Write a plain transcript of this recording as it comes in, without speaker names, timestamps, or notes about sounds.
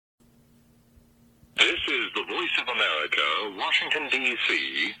America, Washington,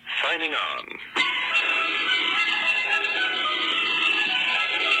 D.C., signing on.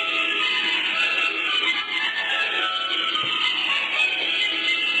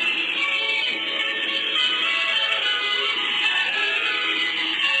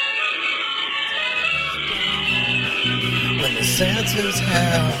 When the Santa's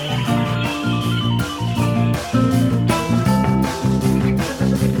howl.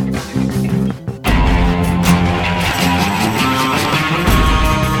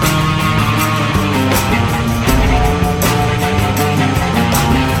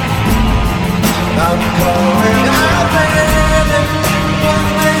 I'm going out there, one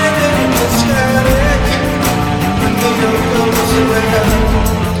minute in the static. When the young goes around,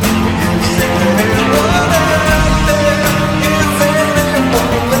 is there anyone out there? Is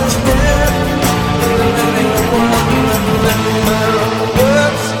anyone listening? Let me know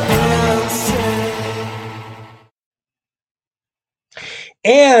what's insane.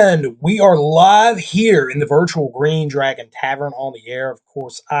 And we are live here in the virtual Green Dragon Tavern on the air. Of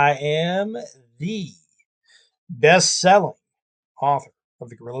course, I am the best-selling author of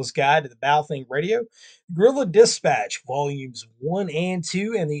The Gorilla's Guide to the Balthing Radio, Gorilla Dispatch, Volumes 1 and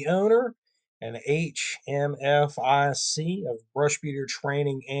 2, and the owner and HMFIC of Brushbeater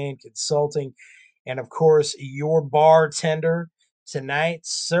Training and Consulting, and of course, your bartender tonight,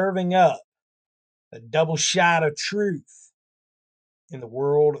 serving up a double shot of truth in the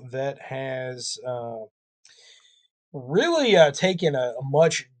world that has really taken a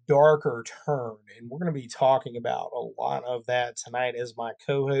much darker turn. And we're going to be talking about a lot of that tonight as my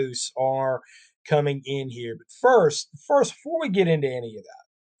co-hosts are coming in here. But first, before we get into any of that,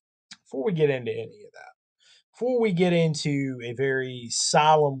 before we get into a very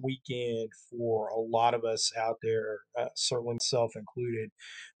solemn weekend for a lot of us out there, certainly myself included,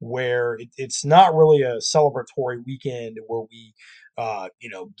 where it's not really a celebratory weekend where we,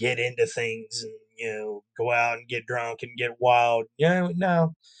 get into things and go out and get drunk and get wild.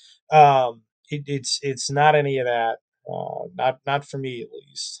 No, it's not any of that. Not for me at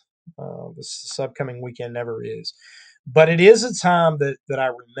least. This upcoming weekend never is, but it is a time that I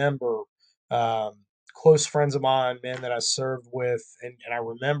remember. Close friends of mine, men that I served with, and I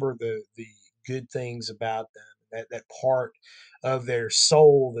remember the good things about them, that part of their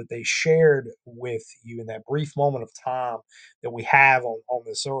soul that they shared with you in that brief moment of time that we have on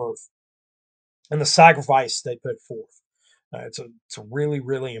this earth, and the sacrifice they put forth. It's a really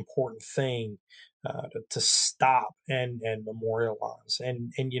really important thing to stop and memorialize.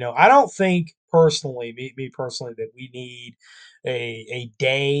 And I don't think personally, me personally, that we need a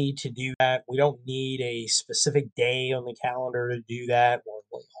day to do that. We don't need a specific day on the calendar to do that. Or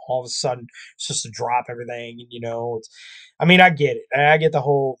like all of a sudden, it's just to drop everything. And it's. I mean, I get it. I get the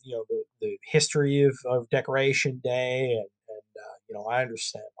whole the history of Decoration Day, and I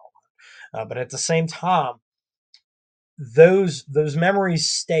understand all that. But at the same time, those memories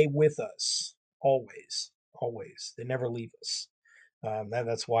stay with us always, always. They never leave us.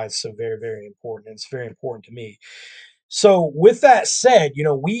 That's why it's so very, very important. And it's very important to me. So, with that said,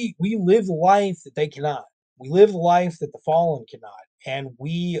 we live the life that they cannot. We live the life that the fallen cannot, and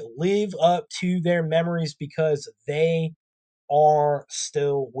we live up to their memories because they are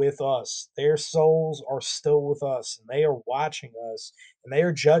still with us. Their souls are still with us, and they are watching us, and they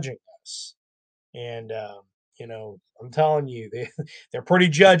are judging us. And I'm telling you, they're pretty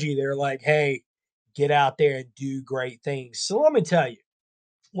judgy. They're like, hey, get out there and do great things. So let me tell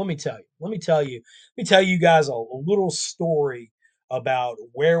you guys a little story about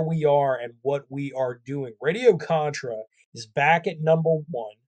where we are and what we are doing. Radio Contra is back at number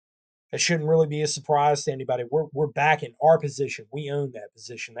one. That shouldn't really be a surprise to anybody. We're back in our position. We own that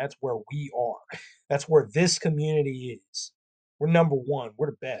position. That's where we are. That's where this community is. We're number one.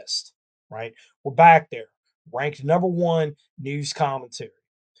 We're the best, right? We're back there, ranked number one news commentary.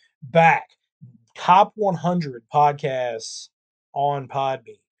 Back, top 100 podcasts on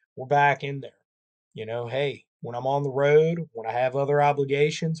Podbean. We're back in there. Hey, when I'm on the road, when I have other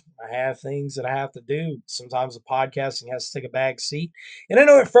obligations, when I have things that I have to do, sometimes the podcasting has to take a back seat. And I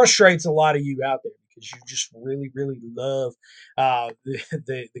know it frustrates a lot of you out there because you just really, really love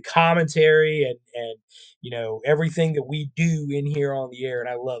the commentary and everything that we do in here on the air, and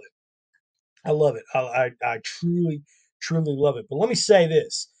I love it. I love it. I truly, truly love it. But let me say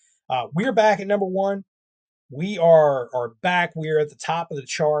this: we're back at number one. We are back. We are at the top of the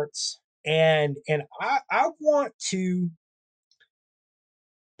charts, and I want to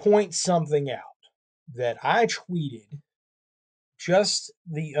point something out that I tweeted just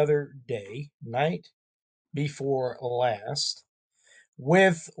the other day, night before last,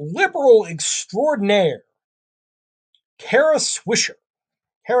 with liberal extraordinaire Kara Swisher.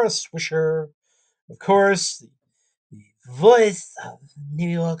 Kara Swisher, of course, the voice of New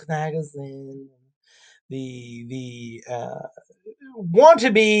York Magazine, the want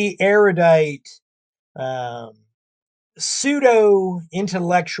to be erudite, um, pseudo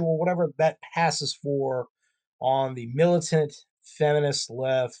intellectual, whatever that passes for, on the militant feminist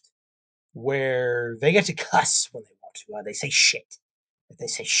left, where they get to cuss when they want to. They say shit. If they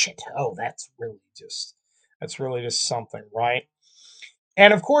say shit, oh, that's really just something, right?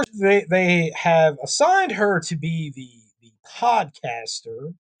 And of course, they have assigned her to be the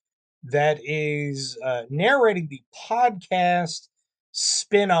podcaster that is narrating the podcast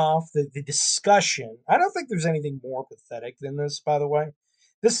spin-off, the discussion. I don't think there's anything more pathetic than this, by the way.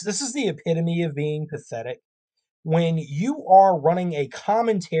 This is the epitome of being pathetic. When you are running a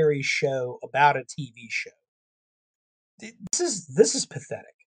commentary show about a TV show, this is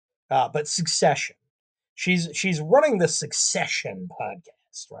pathetic. But Succession, she's running the Succession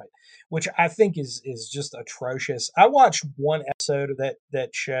podcast, right? Which I think is just atrocious. I watched one episode of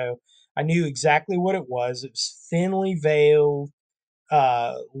that show. I knew exactly what it was. It was thinly veiled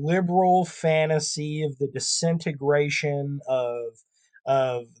liberal fantasy of the disintegration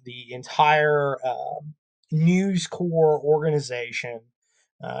of the entire News Corps organization,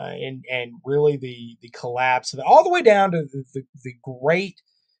 and really the collapse of it, all the way down to the great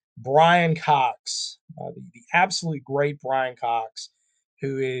Brian Cox, the absolute great Brian Cox,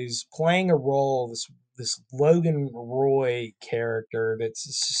 who is playing a role, this Logan Roy character that's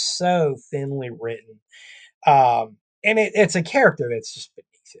so thinly written, and it's a character that's just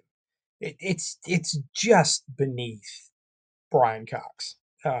beneath him. It's just beneath Brian Cox.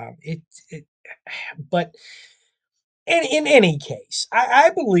 It but in any case, I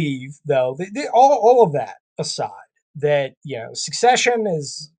believe though that all of that aside, that Succession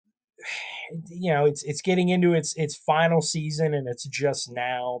is, it's getting into its final season, and it's just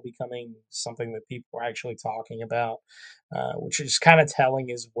now becoming something that people are actually talking about, which is kind of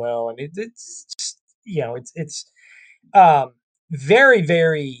telling as well. And it's just, it's um, very,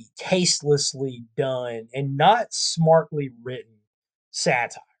 very tastelessly done and not smartly written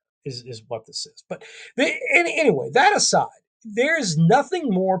satire is what this is. But anyway, that aside, there's nothing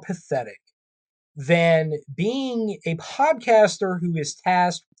more pathetic than being a podcaster who is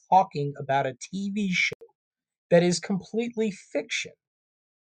tasked with talking about a TV show that is completely fiction.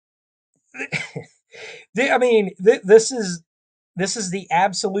 I mean, this is the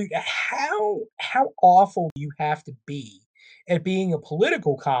absolute. How awful do you have to be at being a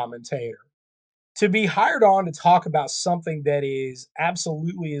political commentator to be hired on to talk about something that is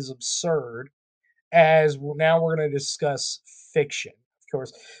absolutely as absurd as now we're going to discuss fiction. Of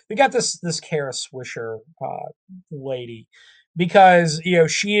course, we got this Kara Swisher lady, because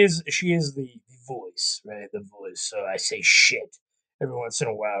she is the voice, right? The voice. So I say shit every once in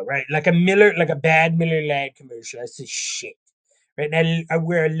a while, right? Like a bad Miller Lite commercial. I say shit. Right, and I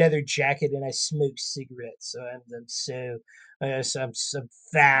wear a leather jacket and I smoke cigarettes, so I'm so I'm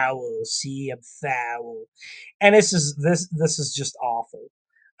foul. See, I'm foul, and this is just awful.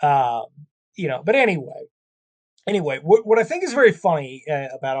 Um, but anyway, what I think is very funny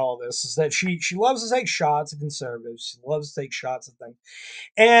about all this is that she loves to take shots at conservatives. She loves to take shots at things,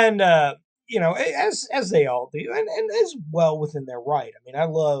 and as they all do, and as well within their right. I mean, I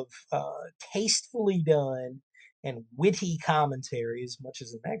love tastefully done and witty commentary as much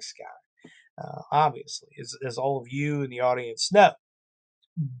as the next guy, obviously, as all of you in the audience know.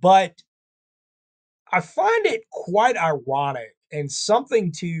 But I find it quite ironic and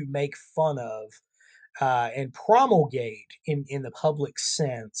something to make fun of, and promulgate in the public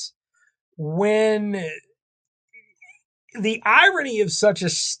sense, when the irony of such a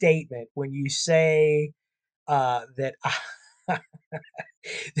statement, when you say that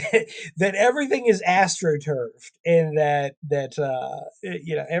that everything is astroturfed, and that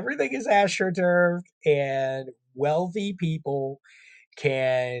everything is astroturfed, and wealthy people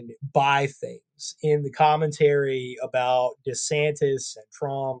can buy things in the commentary about DeSantis and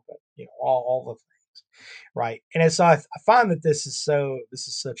Trump, and, all the things, right? And so I find that this is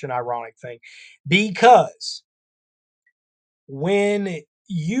such an ironic thing, because when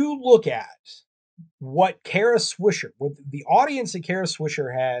you look at what Kara Swisher, with the audience that Kara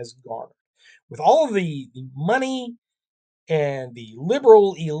Swisher has garnered, with all of the money and the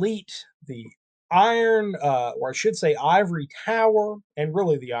liberal elite, the Iron, or I should say Ivory Tower, and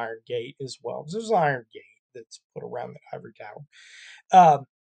really the Iron Gate as well, because there's an Iron Gate that's put around the Ivory Tower,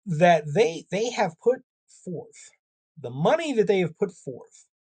 that they have put forth, the money that they have put forth,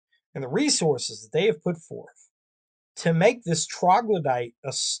 and the resources that they have put forth to make this troglodyte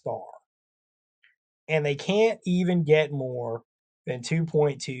a star, and they can't even get more than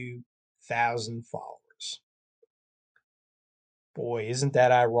 2.2 thousand followers. Boy, isn't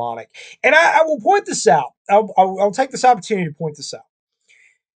that ironic? And I will point this out. I'll take this opportunity to point this out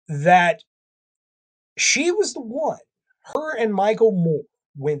that she was the one, her and Michael Moore,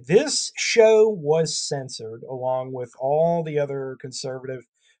 when this show was censored, along with all the other conservative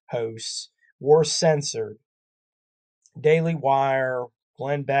hosts, were censored. Daily Wire,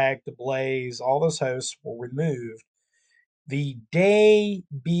 Glenn Beck, The Blaze, all those hosts were removed the day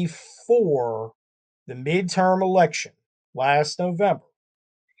before the midterm election last November.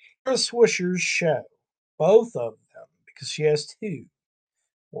 Kara Swisher's show, both of them, because she has two,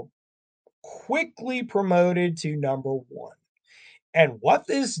 were quickly promoted to number one. And what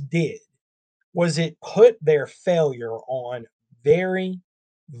this did was it put their failure on very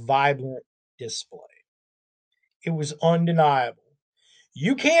vibrant display. It was undeniable.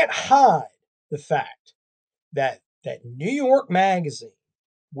 You can't hide the fact that New York Magazine,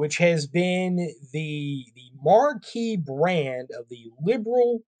 which has been the marquee brand of the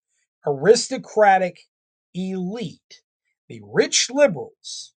liberal aristocratic elite, the rich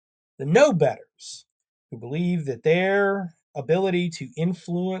liberals, the no-betters, who believe that their ability to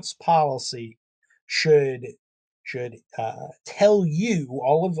influence policy should tell you,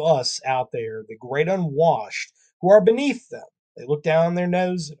 all of us out there, the great unwashed, who are beneath them. They look down their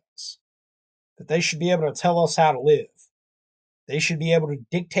nose at us, that they should be able to tell us how to live. They should be able to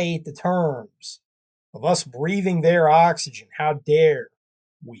dictate the terms of us breathing their oxygen. How dare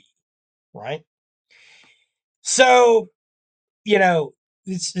we, right? So,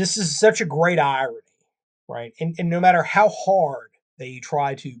 this is such a great irony, right? And no matter how hard they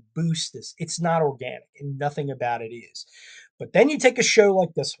try to boost this, it's not organic, and nothing about it is. But then you take a show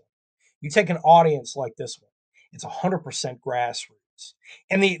like this one, you take an audience like this one, it's 100% grassroots.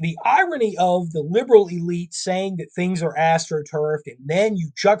 And the irony of the liberal elite saying that things are astroturfed, and then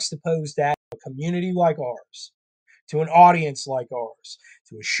you juxtapose that to a community like ours, to an audience like ours,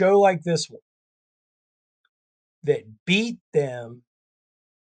 to a show like this one that beat them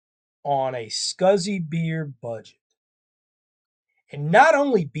on a scuzzy beer budget. And not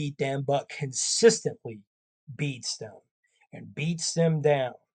only beat them, but consistently beats them and beats them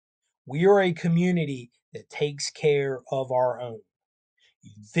down. We are a community that takes care of our own.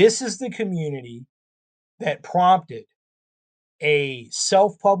 This is the community that prompted a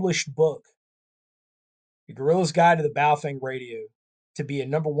self-published book, The Gorilla's Guide to the Baofeng Radio, to be a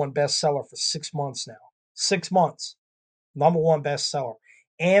number one bestseller for 6 months now. 6 months. Number one bestseller.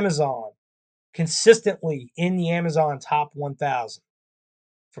 Amazon, consistently in the Amazon top 1,000.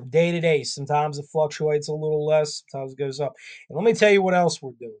 From day to day, sometimes it fluctuates a little less, sometimes it goes up. And let me tell you what else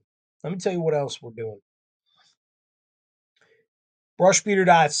we're doing.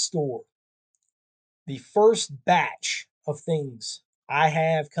 Brushbeater.store. The first batch of things I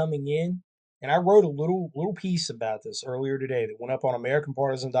have coming in, and I wrote a little piece about this earlier today that went up on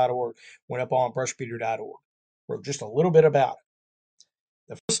AmericanPartisan.org, went up on Brushbeater.org. Wrote just a little bit about it.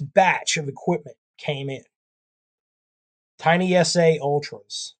 The first batch of equipment came in. Tiny SA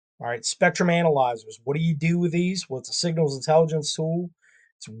Ultras. All right, spectrum analyzers. What do you do with these? Well, it's a signals intelligence tool.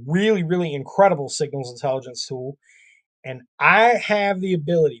 It's a really, really incredible signals intelligence tool. And I have the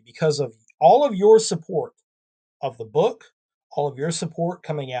ability, because of all of your support of the book, all of your support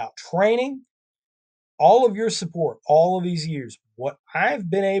coming out, training, all of your support, all of these years, what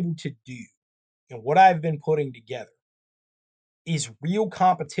I've been able to do and what I've been putting together is real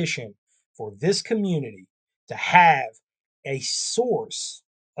competition for this community to have a source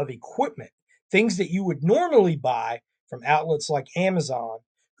of equipment, things that you would normally buy from outlets like Amazon,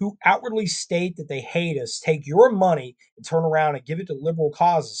 who outwardly state that they hate us, take your money and turn around and give it to liberal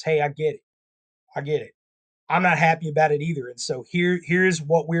causes. Hey, I get it. I'm not happy about it either. And so here's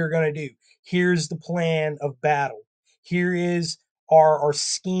what we're going to do. Here's the plan of battle. Here is our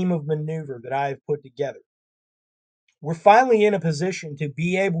scheme of maneuver that I have put together. We're finally in a position to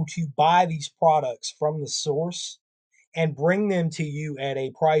be able to buy these products from the source and bring them to you at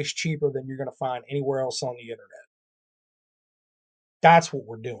a price cheaper than you're going to find anywhere else on the internet. That's what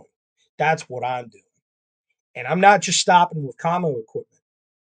we're doing. That's what I'm doing. And I'm not just stopping with commo equipment.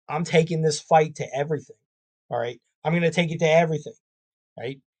 I'm taking this fight to everything. All right. I'm going to take it to everything.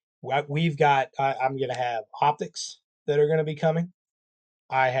 Right. We've got, I'm going to have optics that are going to be coming.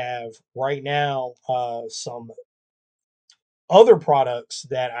 I have right now some other products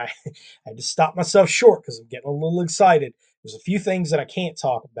that I had to stop myself short because I'm getting a little excited. There's a few things that I can't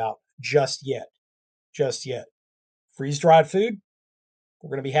talk about just yet. Freeze-dried food. We're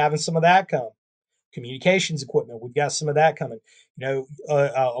going to be having some of that come. Communications equipment, we've got some of that coming. A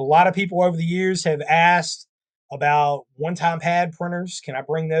lot of people over the years have asked about one-time pad printers. Can I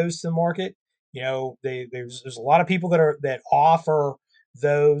bring those to the market? There's a lot of people that offer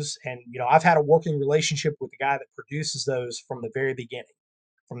those, and I've had a working relationship with the guy that produces those from the very beginning.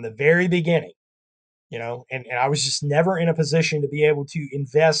 From the very beginning, and I was just never in a position to be able to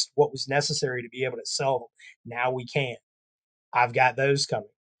invest what was necessary to be able to sell them. Now we can. I've got those coming.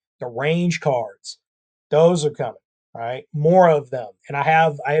 The range cards, those are coming. All right, more of them, and I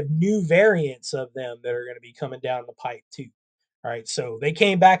have new variants of them that are going to be coming down the pipe too. All right, so they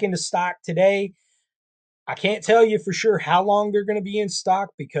came back into stock today. I can't tell you for sure how long they're going to be in stock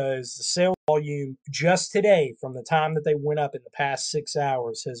because the sale volume just today, from the time that they went up in the past 6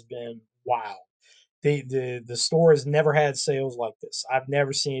 hours, has been wild. The store has never had sales like this. I've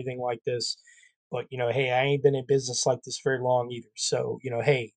never seen anything like this. But hey, I ain't been in business like this very long either. So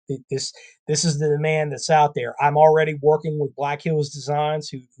hey, this is the demand that's out there. I'm already working with Black Hills Designs,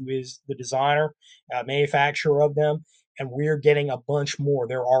 who is the designer, manufacturer of them, and we're getting a bunch more.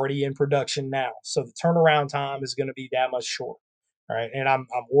 They're already in production now, so the turnaround time is going to be that much shorter. All right, and I'm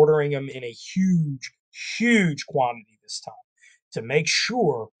ordering them in a huge quantity this time to make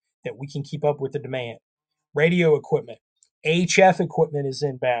sure that we can keep up with the demand. Radio equipment, HF equipment is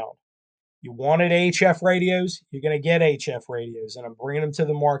inbound. You wanted HF radios, you're going to get HF radios, and I'm bringing them to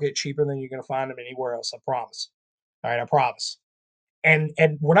the market cheaper than you're going to find them anywhere else. I promise. All right, I promise. And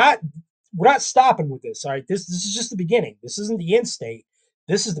we're not stopping with this. All right, this is just the beginning. This isn't the end state.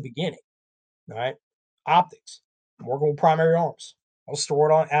 This is the beginning. All right, optics. I'm working with Primary Arms. I'll store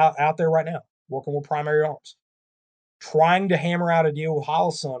it on out there right now. Working with Primary Arms. Trying to hammer out a deal with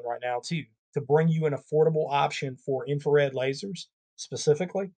Holosun right now too, to bring you an affordable option for infrared lasers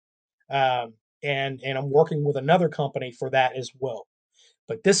specifically. And I'm working with another company for that as well.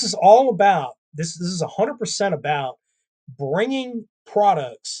 But this is all about this. This is 100% about bringing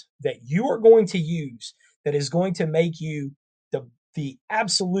products that you are going to use that is going to make you the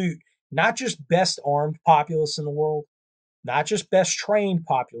absolute, not just best armed populace in the world, not just best trained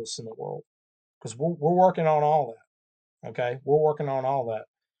populace in the world, because we're working on all that. Okay, we're working on all that.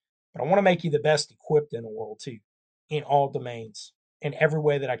 But I want to make you the best equipped in the world too, in all domains, in every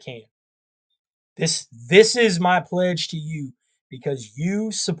way that I can. This is my pledge to you because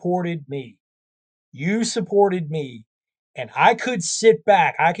you supported me. You supported me, and I could sit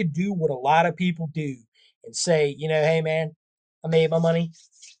back. I could do what a lot of people do and say, hey man, I made my money.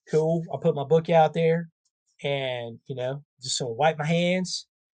 Cool. I put my book out there and, just gonna wipe my hands.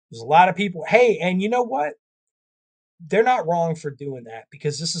 There's a lot of people. Hey, and you know what? They're not wrong for doing that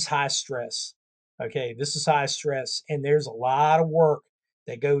because this is high stress. Okay, this is high stress, and there's a lot of work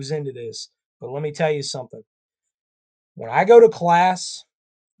that goes into this. But let me tell you something. When I go to class,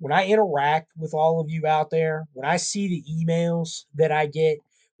 when I interact with all of you out there, when I see the emails that I get,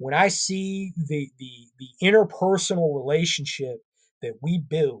 when I see the interpersonal relationship that we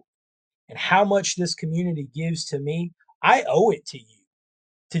build and how much this community gives to me, I owe it to you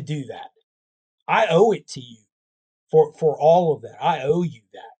to do that. I owe it to you for all of that. I owe you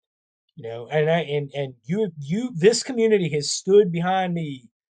that. And you this community has stood behind me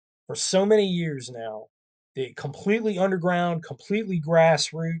for so many years now. The completely underground, completely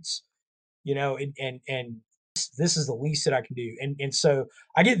grassroots, and this is the least that I can do. And so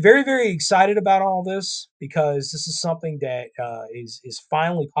I get very, very excited about all this because this is something that is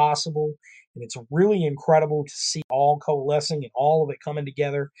finally possible, and it's really incredible to see all coalescing and all of it coming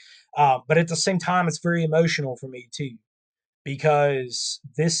together. But at the same time, it's very emotional for me too because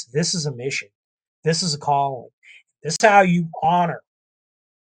this is a mission, this is a calling, this is how you honor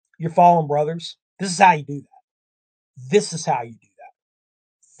your fallen brothers. This is how you do that. This is how you do that.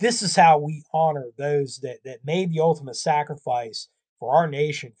 This is how we honor those that made the ultimate sacrifice for our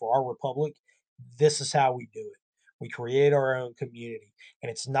nation, for our republic. This is how we do it. We create our own community. And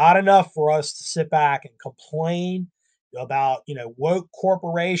it's not enough for us to sit back and complain about, woke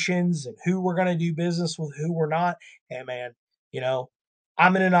corporations and who we're going to do business with, who we're not. Hey, man, you know,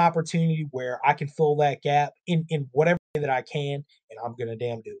 I'm in an opportunity where I can fill that gap in whatever way that I can, and I'm going to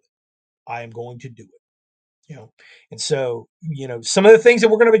damn do it. I am going to do it. And so some of the things that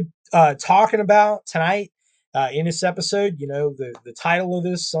we're going to be talking about tonight in this episode, the title of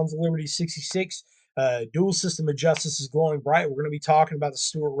this, Sons of Liberty 66, dual system of justice is glowing bright. We're going to be talking about the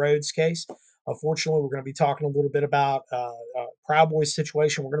Stewart Rhodes case. Unfortunately, we're going to be talking a little bit about Proud Boys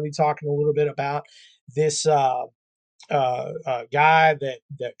situation. We're going to be talking a little bit about this guy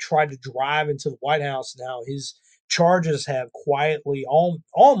that tried to drive into the White House. Now his charges have quietly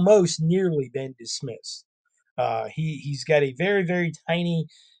almost nearly been dismissed. He's got a very, very tiny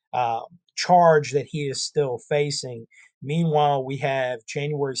charge that he is still facing. Meanwhile, we have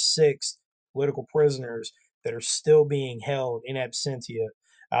January 6th political prisoners that are still being held in absentia.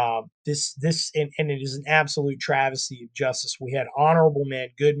 And it is an absolute travesty of justice. We had honorable men,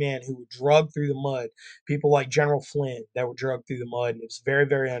 good men who were drugged through the mud. People like General Flynn that were drugged through the mud, and it was very,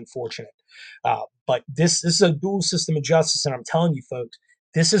 very unfortunate. But this is a dual system of justice, and I'm telling you, folks,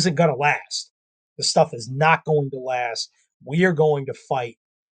 this isn't going to last. This stuff is not going to last. We are going to fight,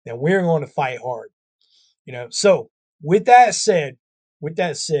 and we're going to fight hard. So with that said,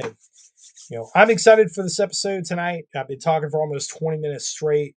 I'm excited for this episode tonight. I've been talking for almost 20 minutes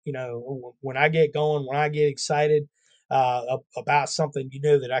straight. When I get going, when I get excited about something,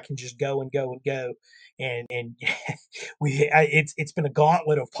 that I can just go and go and go. And it's been a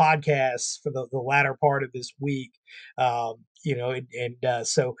gauntlet of podcasts for the latter part of this week. So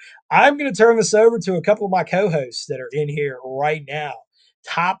I'm going to turn this over to a couple of my co-hosts that are in here right now.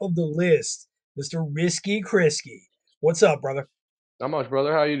 Top of the list, Mr. Risky Krisky. What's up, brother? Not much,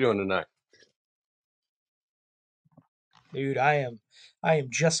 brother. How you doing tonight? Dude, I am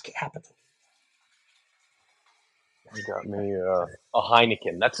just capital. You got me a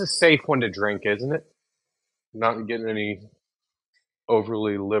Heineken. That's a safe one to drink, isn't it? Not getting any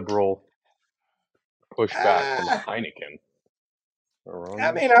overly liberal pushback from a Heineken.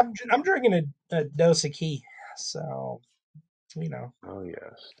 I mean, I'm drinking a Dos Equis, so Oh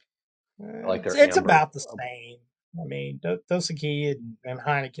yes, I like their it's amber. about the same. I mean, Dos Equis and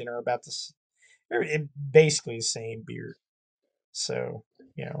Heineken are about they're basically the same beer. So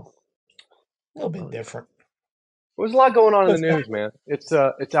a little bit different. There's a lot going on in the news, man. It's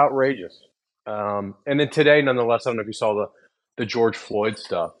outrageous. And then today, nonetheless, I don't know if you saw the George Floyd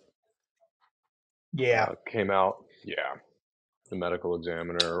stuff. Yeah, came out. Yeah, the medical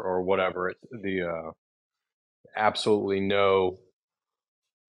examiner or whatever. The absolutely no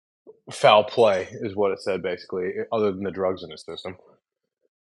foul play is what it said, basically, other than the drugs in his system.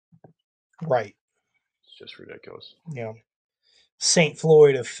 right. It's just ridiculous. St.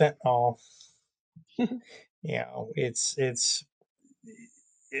 Floyd of fentanyl. It's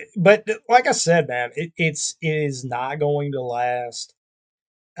but like I said, man, it is not going to last.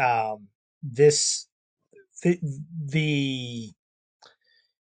 This the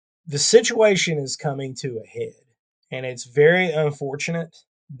situation is coming to a head, and it's very unfortunate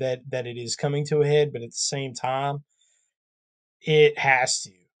that it is coming to a head. But at the same time, it has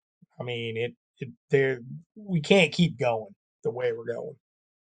to. I mean, we can't keep going the way we're going.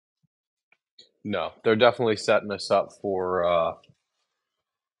 No, they're definitely setting us up for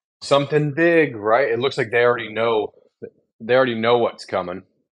something big, right? It looks like they already know. They already know what's coming,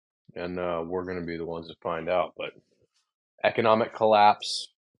 and we're going to be the ones to find out. But economic collapse,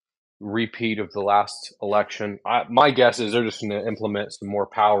 repeat of the last election. My guess is they're just going to implement some more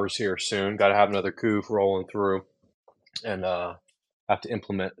powers here soon. Got to have another coup rolling through, and have to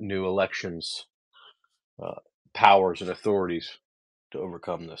implement new elections, powers, and authorities to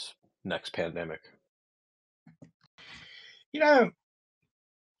overcome this next pandemic.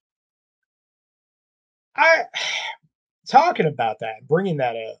 I talking about that, bringing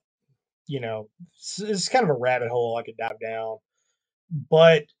that up. It's kind of a rabbit hole I could dive down,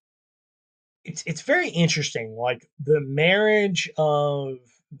 but it's very interesting. Like the marriage of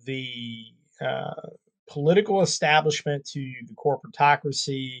the political establishment to the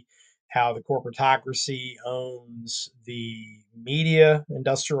corporatocracy, how the corporatocracy owns the media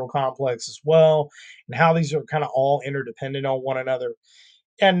industrial complex as well, and how these are kind of all interdependent on one another.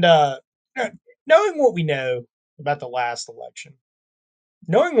 And knowing what we know about the last election,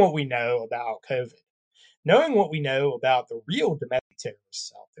 knowing what we know about COVID, knowing what we know about the real domestic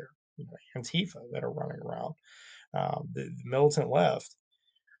terrorists out there, Antifa that are running around, the militant left,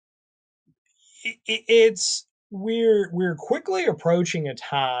 it's we're quickly approaching a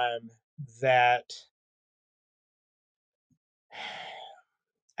time that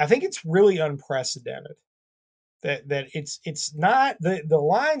I think it's really unprecedented. That it's not the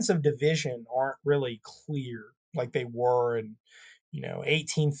lines of division aren't really clear like they were in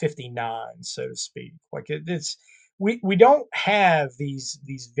 1859, so to speak. Like it's we don't have these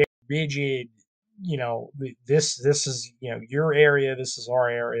very rigid, this is your area, this is our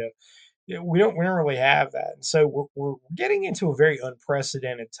area. We don't really have that, and so we're getting into a very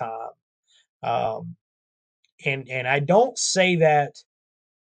unprecedented time. And I don't say that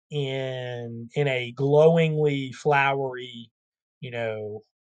in a glowingly flowery,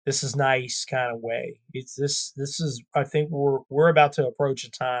 this is nice kind of way. It's this is I think we're about to approach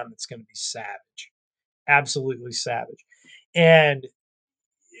a time that's going to be savage, absolutely savage, and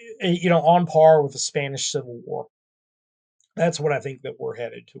on par with the Spanish Civil War. That's what I think that we're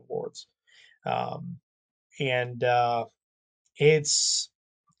headed towards. Um, and it's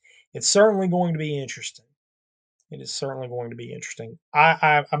certainly going to be interesting. It is certainly going to be interesting.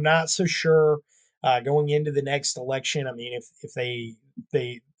 I'm not so sure going into the next election. I mean, if they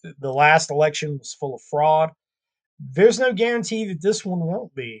the last election was full of fraud, there's no guarantee that this one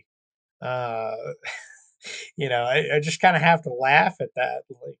won't be. Uh, I just kind of have to laugh at that.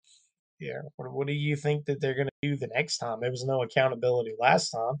 Like, what do you think that they're going to do the next time? There was no accountability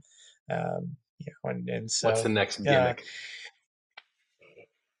last time. And What's the so, next uh, gimmick?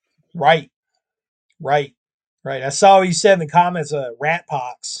 right, right, right. I saw you said in the comments, rat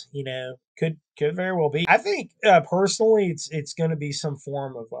pox. Could very well be. I think personally, it's going to be some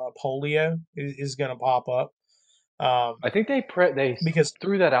form of polio is going to pop up. I think they Because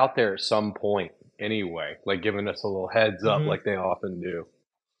threw that out there at some point anyway, like giving us a little heads up, mhm, like they often do.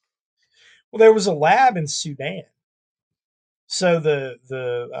 well, there was a lab in Sudan. So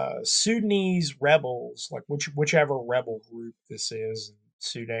the Sudanese rebels, like whichever rebel group this is in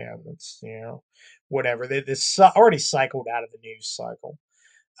Sudan, that's whatever this already cycled out of the news cycle.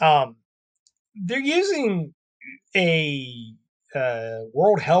 Um, they're using a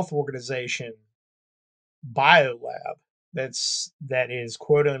World Health Organization biolab that is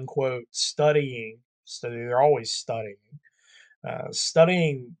quote unquote studying. So they're always studying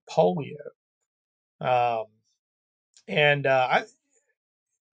polio. Um, and I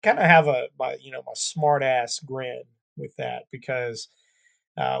kind of have my smart ass grin with that because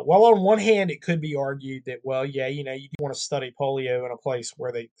well, on one hand it could be argued that, well, yeah, you want to study polio in a place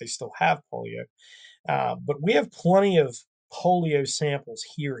where they still have polio, but we have plenty of polio samples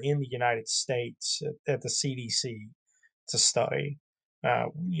here in the United States at the CDC to study.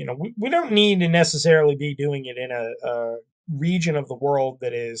 We don't need to necessarily be doing it in a region of the world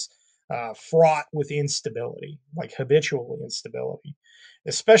that is fraught with instability, like habitual instability,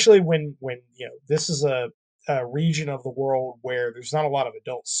 especially when this is a region of the world where there's not a lot of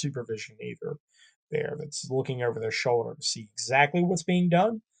adult supervision either. There, that's looking over their shoulder to see exactly what's being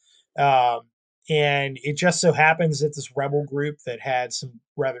done. Um, and it just so happens that this rebel group that had some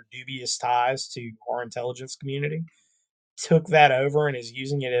rather dubious ties to our intelligence community took that over and is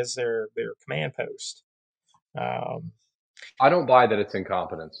using it as their command post. Um, I don't buy that it's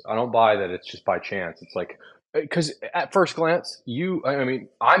incompetence. I don't buy that it's just by chance. It's like because at first glance, I mean,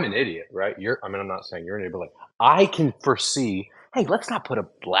 I'm an idiot, right? I mean, I'm not saying you're an idiot, but like I can foresee, hey, let's not put a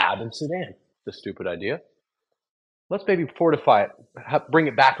lab in Sudan. It's a stupid idea. Let's maybe fortify it, bring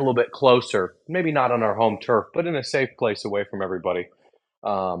it back a little bit closer. Maybe not on our home turf, but in a safe place away from everybody.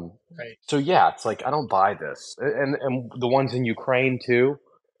 Um, right, so yeah, it's like I don't buy this, and the ones in Ukraine too,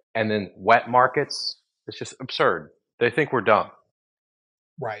 and then wet markets. It's just absurd. They think we're dumb.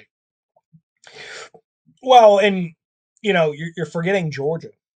 right. Well, and you're forgetting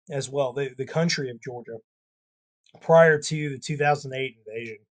Georgia as well, the country of Georgia prior to the 2008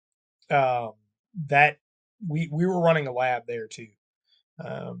 invasion. Um, that we were running a lab there too.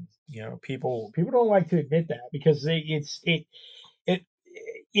 People don't like to admit that because it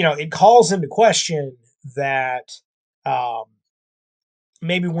it calls into question that um,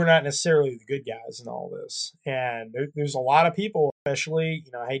 maybe we're not necessarily the good guys in all this. And there's a lot of people, especially,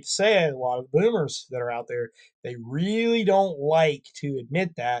 I hate to say it, a lot of boomers that are out there, they really don't like to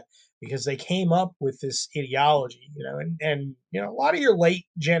admit that because they came up with this ideology, and a lot of your late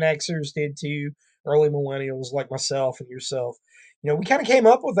Gen Xers did too, early millennials like myself and yourself. We kind of came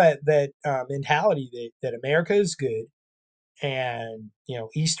up with that mentality that America is good and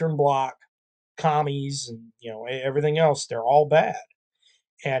Eastern Bloc commies and everything else, they're all bad.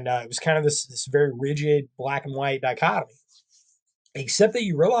 And it was kind of this very rigid black and white dichotomy. Except that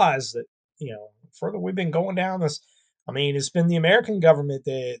you realize that further we've been going down this. I mean, it's been the American government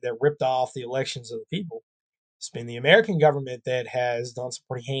that ripped off the elections of the people. It's been the American government that has done some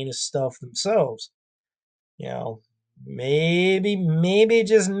pretty heinous stuff themselves. You know, maybe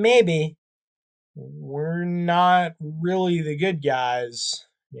just maybe we're not really the good guys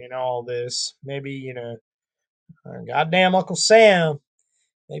in all this. Maybe goddamn Uncle Sam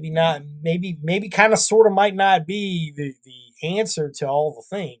maybe not maybe kind of sort of might not be the answer to all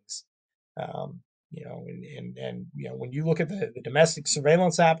the things. And when you look at the domestic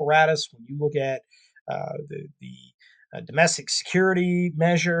surveillance apparatus, when you look at the domestic security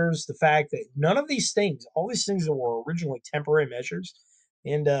measures, the fact that none of these things, all these things that were originally temporary measures,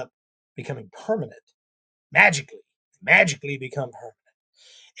 end up becoming permanent magically become permanent.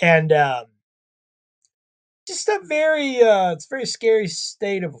 And just a very it's a very scary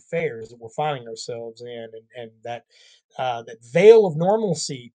state of affairs that we're finding ourselves in, and that veil of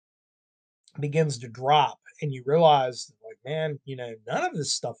normalcy begins to drop, and you realize like, man, none of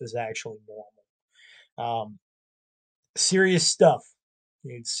this stuff is actually normal. Serious stuff.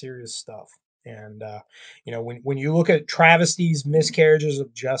 It's serious stuff. And when you look at travesties, miscarriages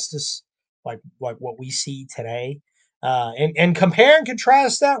of justice, like what we see today, and compare and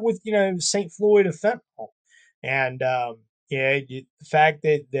contrast that with St. Floyd of fentanyl, and the fact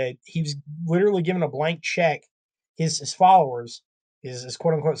that he was literally given a blank check, his followers, his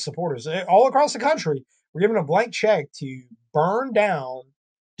quote unquote supporters, all across the country, were given a blank check to burn down,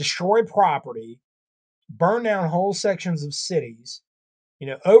 destroy property, burn down whole sections of cities,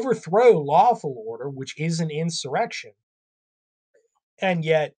 overthrow lawful order, which is an insurrection, and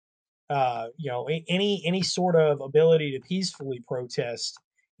yet, any sort of ability to peacefully protest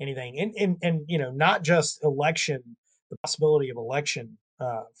anything, and not just the possibility of election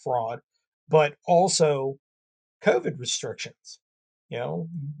fraud, but also COVID restrictions.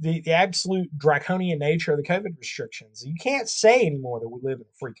 The absolute draconian nature of the COVID restrictions. You can't say anymore that we live in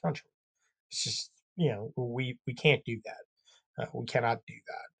a free country. It's just, we can't do that. We cannot do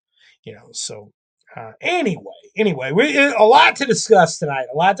that. So anyway, a lot to discuss tonight,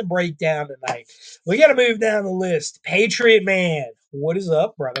 a lot to break down tonight. We got to move down the list. Patriot Man, what is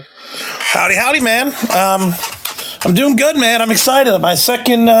up, brother? Howdy, man. I'm doing good, man. I'm excited. My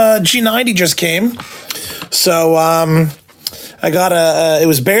second G90 just came, so I got it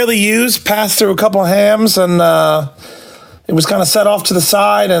was barely used, passed through a couple of hams, and it was kind of set off to the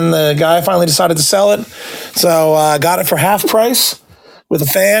side, and the guy finally decided to sell it. So I got it for half price with a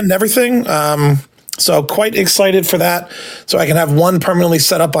fan and everything. So quite excited for that. So I can have one permanently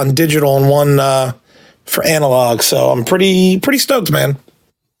set up on digital and one for analog. So I'm pretty stoked, man.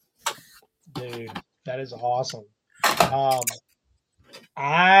 Dude, that is awesome.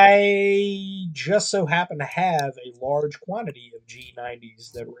 I just so happen to have a large quantity of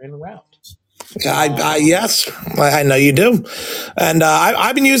G90s that were en route. Yes, I know you do. And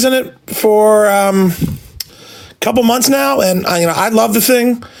I've been using it for a couple months now, and I love the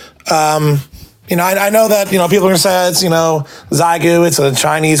thing. I know that, people are going to say it's, Xiegu, it's a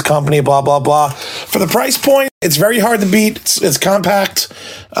Chinese company, blah, blah, blah. For the price point, it's very hard to beat. It's compact.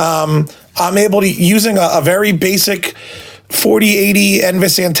 I'm able to, using a very basic 4080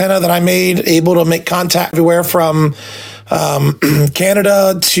 NVIS antenna that I made, able to make contact everywhere from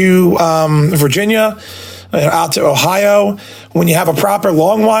Canada to Virginia, out to Ohio. When you have a proper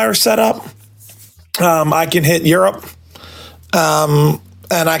long wire setup, I can hit Europe, and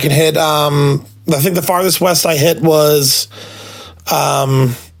I can hit, I think the farthest west I hit was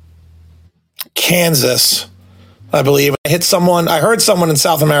Kansas, I believe. I heard someone in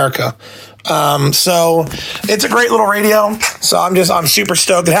South America. So it's a great little radio. So I'm super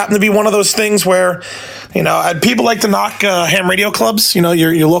stoked. It happened to be one of those things where, people like to knock ham radio clubs,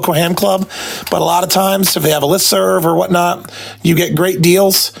 your local ham club. But a lot of times, if they have a listserv or whatnot, you get great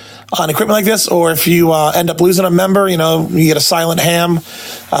deals on equipment like this. Or if you end up losing a member, you get a silent ham.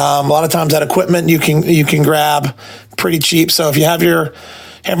 A lot of times that equipment you can grab pretty cheap. So if you have your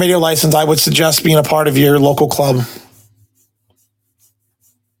ham radio license, I would suggest being a part of your local club.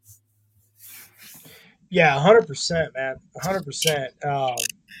 Yeah, 100%, man. 100%.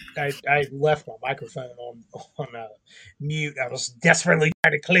 I left my microphone on mute. I was desperately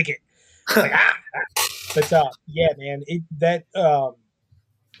trying to click it. Like, But yeah, man, 100%.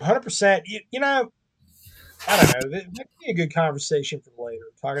 I don't know. That could be a good conversation for later.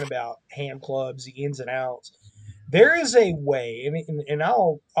 Talking about ham clubs, the ins and outs. There is a way, and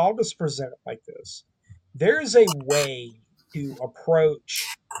I'll just present it like this. There is a way to approach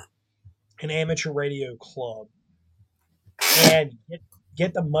an amateur radio club and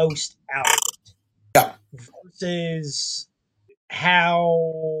get the most out of it. Yeah. Versus how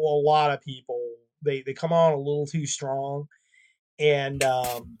a lot of people they come on a little too strong, and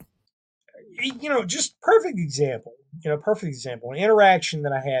just perfect example. An interaction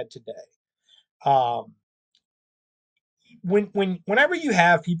that I had today. Whenever you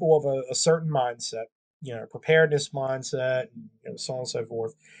have people of a certain mindset, preparedness mindset, and so on and so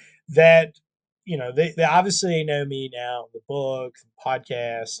forth, that they obviously know me now, the book, the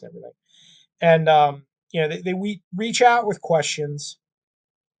podcast, and everything, and we reach out with questions,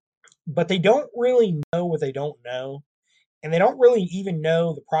 but they don't really know what they don't know, and they don't really even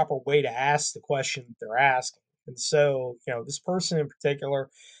know the proper way to ask the question that they're asking. And so, this person in particular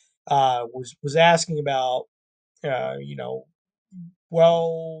was asking about,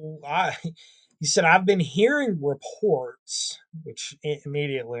 well, he said, I've been hearing reports, which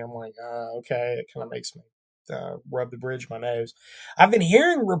immediately I'm like, okay, it kind of makes me rub the bridge of my nose. I've been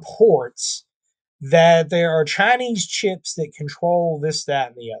hearing reports that there are Chinese chips that control this, that,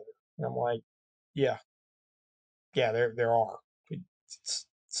 and the other. And I'm like, yeah, Yeah, there are. This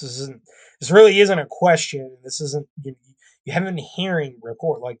really isn't a question. This isn't you haven't been hearing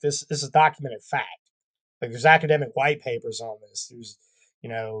report like this. This is documented fact. Like there's academic white papers on this. There's you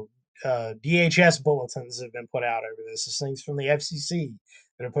know DHS bulletins have been put out over this. There's things from the FCC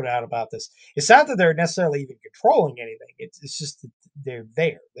that are put out about this. It's not that they're necessarily even controlling anything. It's just that they're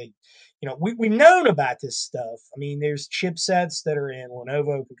there. We've known about this stuff. I mean, there's chipsets that are in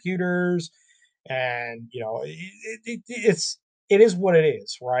Lenovo computers, and it is what it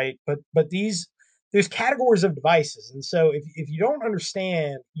is, right? But there's categories of devices, and so if you don't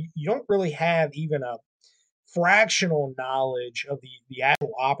understand, you don't really have even a fractional knowledge of the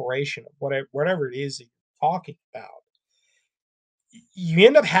actual operation of whatever it is that you're talking about. You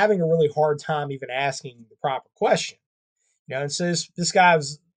end up having a really hard time even asking the proper question. And so this guy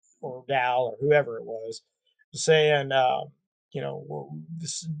was, or gal or whoever it was saying,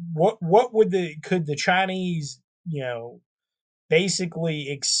 what would could the Chinese,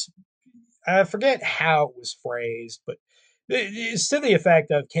 basically, I forget how it was phrased, but it's to the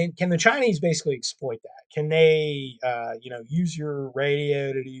effect of, can the Chinese basically exploit that? Can they, use your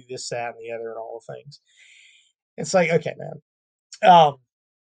radio to do this, that, and the other, and all the things? It's like, okay, man.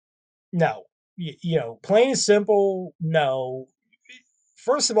 No, plain and simple, no.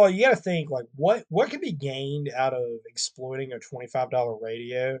 First of all, you got to think like what can be gained out of exploiting a $25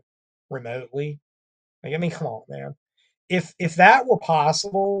 radio remotely? Like, I mean, come on, man. If that were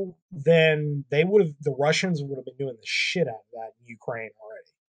possible, then the Russians would have been doing the shit out of that in Ukraine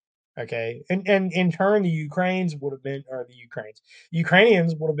already. Okay, and in turn, the Ukrainians would have been, or the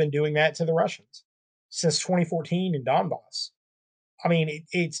Ukrainians would have been doing that to the Russians since 2014 in Donbass. I mean,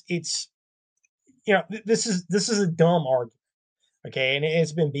 it's this is a dumb argument. Okay, and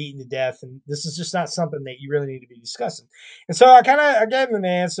it's been beaten to death, and this is just not something that you really need to be discussing. And so I gave him an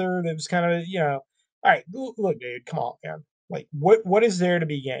answer that was kind of, all right, look, dude, come on, man. Like, what is there to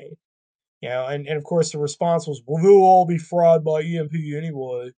be gained? And of course the response was, well, they'll all be fried by EMP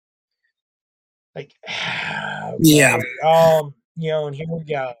anyway. Like, okay, Yeah. and here we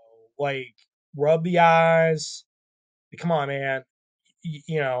go. Like, rub the eyes. Come on, man.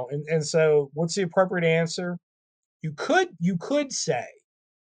 And so what's the appropriate answer? You could say,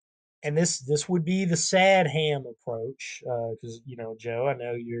 and this would be the sad ham approach, because Joe, I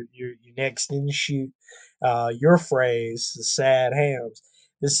know you're next in the shoot. Your phrase, the sad hams.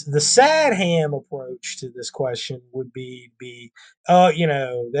 The sad ham approach to this question would be,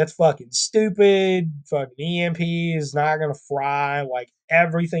 that's fucking stupid. Fucking EMP is not gonna fry like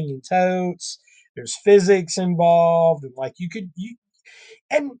everything in totes. There's physics involved, and like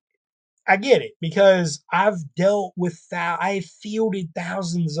and I get it, because I fielded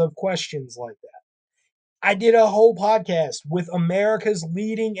thousands of questions like that. I did a whole podcast with America's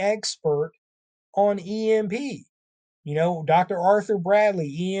leading expert on EMP, Dr. Arthur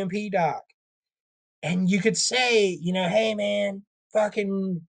Bradley, EMP doc. And you could say, hey man,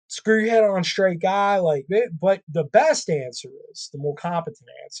 fucking screw your head on straight guy, like that. But the best answer is the more competent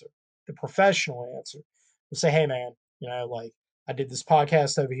answer, the professional answer. We'll say, hey man, like, I did this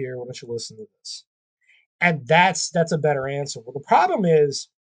podcast over here. Why don't you listen to this? And that's a better answer. Well, the problem is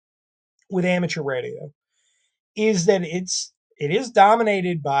with amateur radio is that it is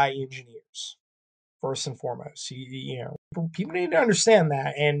dominated by engineers first and foremost. People need to understand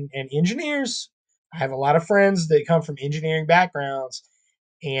that. And engineers, I have a lot of friends that come from engineering backgrounds,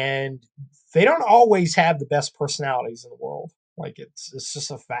 and they don't always have the best personalities in the world. Like, it's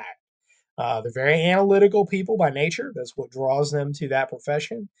just a fact. They're very analytical people by nature. That's what draws them to that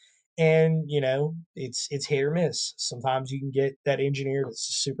profession. And it's hit or miss. Sometimes you can get that engineer that's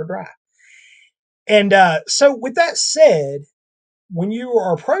super dry. And so with that said, when you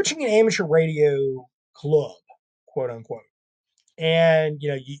are approaching an amateur radio club, quote unquote, and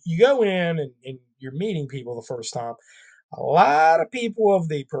you go in and you're meeting people the first time, a lot of people of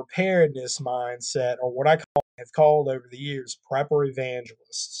the preparedness mindset, or what I have called over the years prepper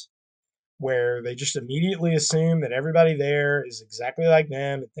evangelists, where they just immediately assume that everybody there is exactly like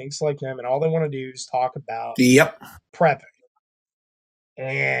them and thinks like them, and all they want to do is talk about prepping.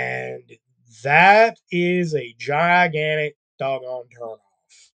 And that is a gigantic doggone turn off.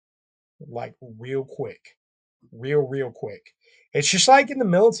 Like, real quick. Real quick. It's just like in the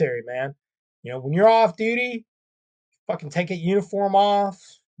military, man. When you're off duty, fucking take that uniform off.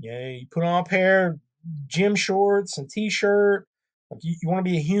 You put on a pair of gym shorts and t-shirt. Like, you want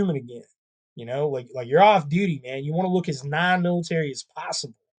to be a human again. Like you're off duty, man. You want to look as non-military as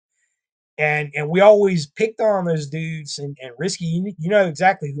possible. And we always picked on those dudes, and Risky, you know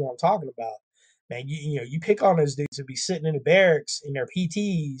exactly who I'm talking about. Man, you pick on those dudes who be sitting in the barracks in their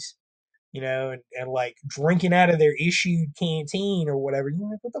PTs and like drinking out of their issued canteen or whatever. You're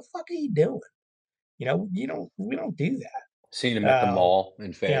like, what the fuck are you doing? We don't do Seen him that. at the mall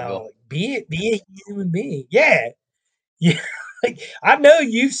in Fayetteville. Like, be a human being. Yeah. Yeah. Like, I know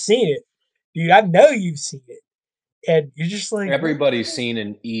you've seen it, dude. I know you've seen it. And you're just like, Everybody's seen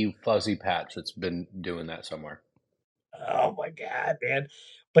an E Fuzzy Patch that's been doing that somewhere. oh my God, man.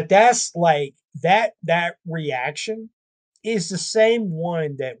 But that's like that reaction is the same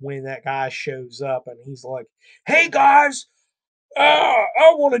one that when that guy shows up and he's like, hey guys, I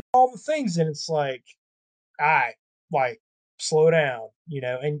want to do all the things. And it's like, all right, like, slow down,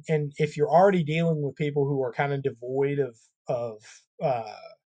 and if you're already dealing with people who are kind of devoid of uh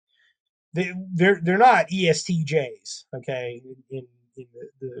they're not ESTJs, okay, in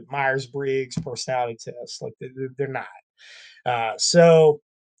the Myers-Briggs personality test, like they're not. So,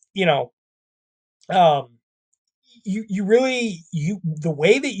 you know, um, you really the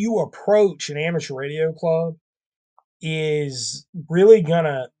way that you approach an amateur radio club is really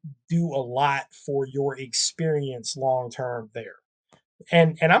gonna do a lot for your experience long term there.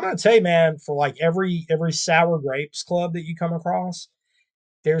 And I'm gonna tell you, man, for like every sour grapes club that you come across,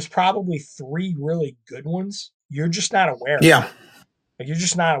 there's probably 3 really good ones. You're just not aware of. Yeah. Like, you're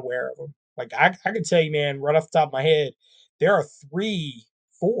just not aware of them. Like, I can tell you, man, right off the top of my head, there are 3,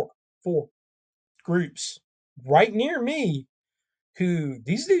 4 groups right near me who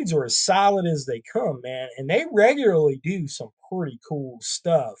these dudes are as solid as they come, man, and they regularly do some pretty cool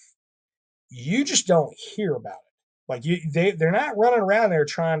stuff. You just don't hear about it. Like, they're not running around there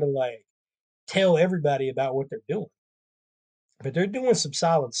trying to like tell everybody about what they're doing, but they're doing some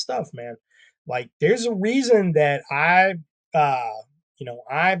solid stuff, man. Like, there's a reason that I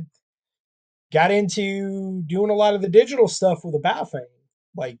got into doing a lot of the digital stuff with the Baofeng.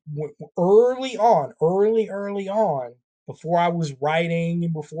 Like, early on, before I was writing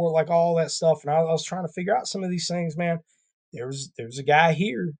and before like all that stuff, and I was trying to figure out some of these things, man. There's a guy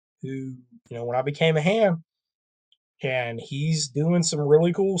here who, when I became a ham, and he's doing some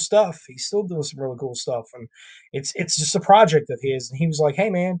really cool stuff. He's still doing some really cool stuff, and it's just a project of his. And he was like, "Hey,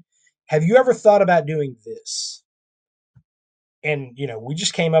 man, have you ever thought about doing this?" And we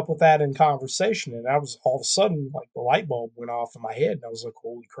just came up with that in conversation, and I was all of a sudden like the light bulb went off in my head, and I was like,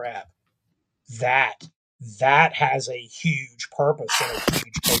 "Holy crap! That that has a huge purpose and a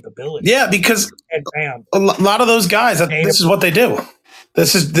huge capability." Yeah, because And bam, a lot of those guys, this is what they do.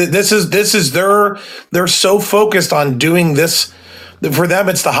 This is they're so focused on doing this. For them,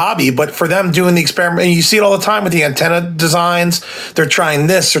 it's the hobby, but for them doing the experiment, and you see it all the time with the antenna designs. They're trying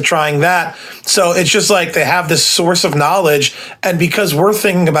this, they're trying that. So it's just like they have this source of knowledge, and because we're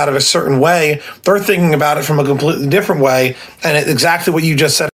thinking about it a certain way, they're thinking about it from a completely different way. And it's exactly what you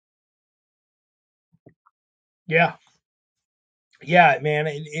just said. yeah, yeah, man.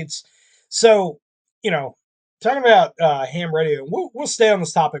 It's so talking about ham radio. We'll stay on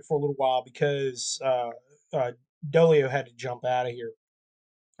this topic for a little while because Dolio had to jump out of here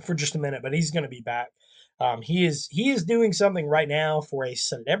for just a minute, but he's going to be back. He is doing something right now for a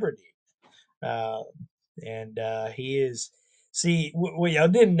celebrity, uh, and he is. See, what y'all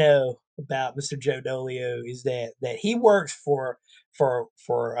didn't know about Mr. Joe Dolio is that he works for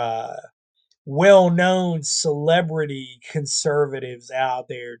well-known celebrity conservatives out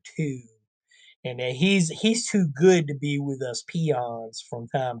there too, and that he's too good to be with us peons from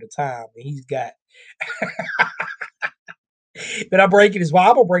time to time. And he's got. But I'm breaking his ball.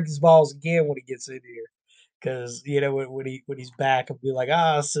 I'm gonna break his balls again when he gets in here, because when he's back, I'll be like,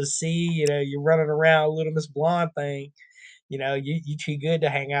 so see, you're running around Little Miss Blonde thing. You too good to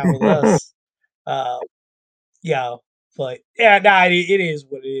hang out with us. Uh, yeah, but yeah, nah, it is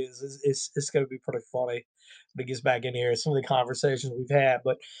what it is. It's gonna be pretty funny when he gets back in here. Some of the conversations we've had,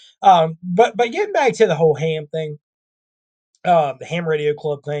 but getting back to the whole ham thing, the ham radio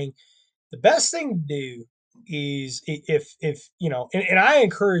club thing. The best thing to do is if and I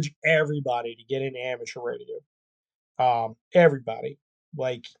encourage everybody to get into amateur radio. Everybody,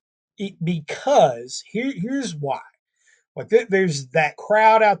 like, because here's why. Like, there's that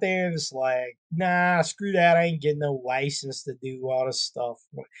crowd out there that's like, nah, screw that. I ain't getting no license to do all this stuff.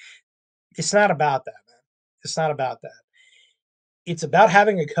 It's not about that, man. It's not about that. It's about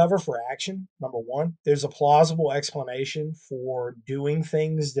having a cover for action. Number one, there's a plausible explanation for doing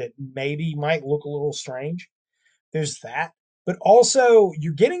things that maybe might look a little strange. There's that. But also,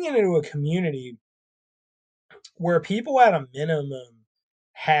 you're getting into a community where people at a minimum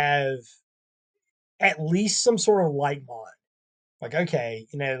have at least some sort of like mind. Like, okay,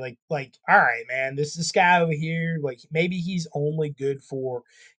 like, all right, man, this guy over here, like, maybe he's only good for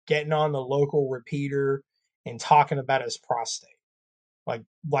getting on the local repeater and talking about his prostate. like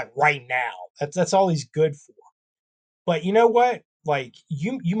right now. That's all he's good for. But you know what? Like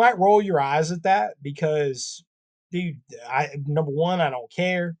you might roll your eyes at that because, dude, number one, I don't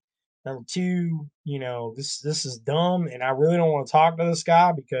care. Number two, this is dumb, and I really don't want to talk to this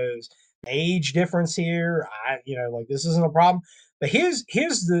guy because the age difference here. Like this isn't a problem. But here's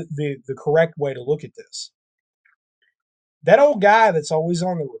the correct way to look at this. That old guy that's always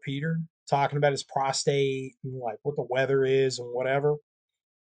on the repeater talking about his prostate and like what the weather is and whatever.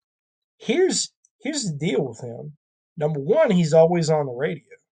 Here's the deal with him. Number one, he's always on the radio.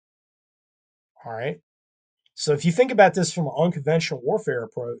 All right. So if you think about this from an unconventional warfare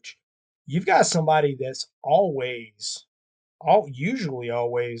approach, you've got somebody that's usually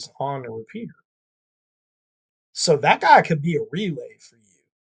always on the repeater. So that guy could be a relay for you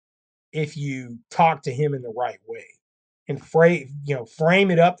if you talk to him in the right way and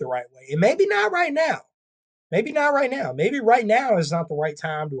frame it up the right way. And maybe not right now. Maybe not right now. Maybe right now is not the right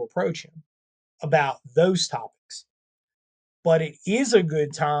time to approach him about those topics. But it is a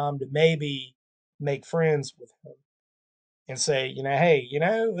good time to maybe make friends with him and say, hey,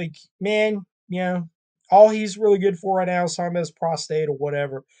 like, man, all he's really good for right now is talking about his prostate or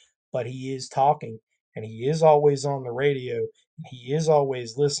whatever, but he is talking and he is always on the radio and he is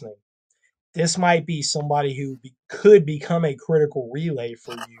always listening. This might be somebody who could become a critical relay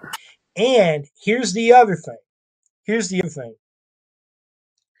for you. And here's the other thing.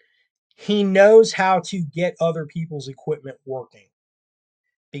 He knows how to get other people's equipment working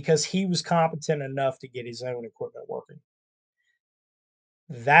because he was competent enough to get his own equipment working.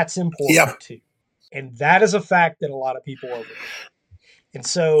 That's important too. And that is a fact that a lot of people overlook. And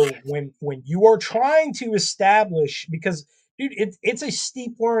so when you are trying to establish, because dude, it's a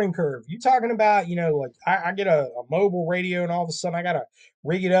steep learning curve. You're talking about, like I get a mobile radio and all of a sudden I gotta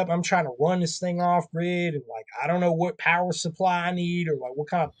rig it up. I'm trying to run this thing off grid and like I don't know what power supply I need or like what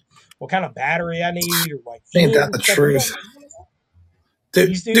kind of battery I need or like ain't that the truth?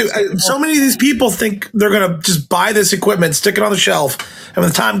 Dude, so many of these people think they're going to just buy this equipment, stick it on the shelf, and when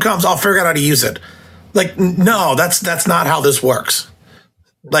the time comes, I'll figure out how to use it. Like, no, that's not how this works.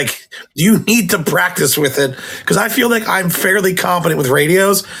 Like, you need to practice with it because I feel like I'm fairly competent with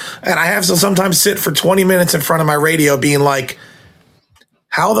radios, and I have to sometimes sit for 20 minutes in front of my radio being like,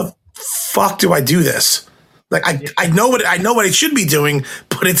 how the fuck do I do this? Like, I know what I should be doing,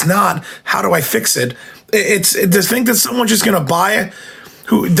 but it's not. How do I fix it? It's to think that someone's just going to buy it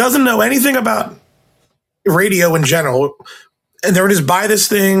who doesn't know anything about radio in general, and they're going to just buy this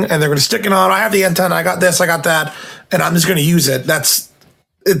thing, and they're going to stick it on. I have the antenna. I got this. I got that. And I'm just going to use it. That's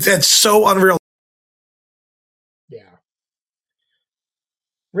so unreal. Yeah.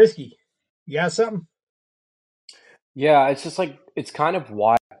 Risky. You got something? Yeah, it's just like, it's kind of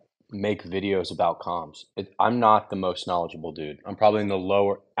why I make videos about comms. I'm not the most knowledgeable dude. I'm probably in the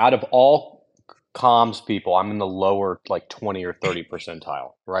lower, out of all comms people, I'm in the lower like 20 or 30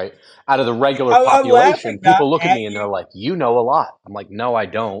 percentile, right? Out of the regular population, people look at me and they're like, you know a lot. I'm like, no, I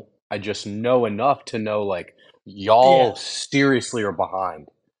don't. I just know enough to know like y'all seriously are behind.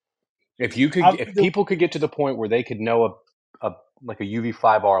 If people could get to the point where they could know a like a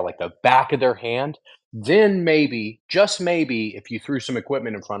UV5R like the back of their hand, then maybe, just maybe, if you threw some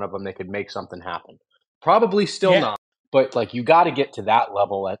equipment in front of them, they could make something happen. Probably still not. But like you got to get to that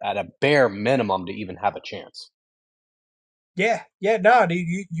level at a bare minimum to even have a chance. Yeah, no, dude,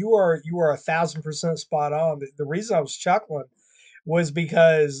 you are 1,000% spot on. The reason I was chuckling was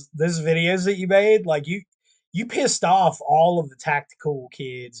because those videos that you made, like you pissed off all of the tactical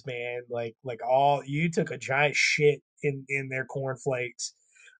kids, man. Like all you took a giant shit in their cornflakes.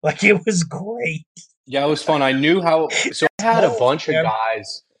 Like it was great. Yeah, it was fun. I knew how. So I had a bunch of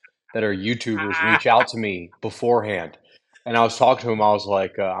guys that are YouTubers reach out to me beforehand. And I was talking to them. I was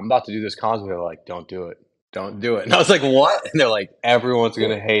like, I'm about to do this concert. They're like, don't do it. Don't do it. And I was like, what? And they're like, everyone's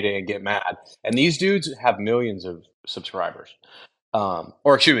going to hate it and get mad. And these dudes have millions of subscribers.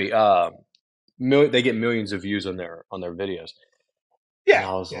 Or excuse me, they get millions of views on their videos. Yeah. And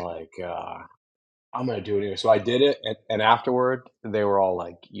I was like, I'm going to do it anyway. So I did it. And afterward, they were all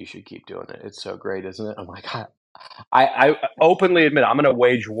like, you should keep doing it. It's so great, isn't it? I'm like, I openly admit I'm going to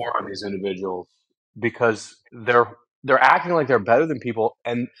wage war on these individuals because they're acting like they're better than people,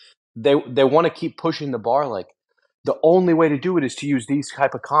 and they want to keep pushing the bar. Like the only way to do it is to use these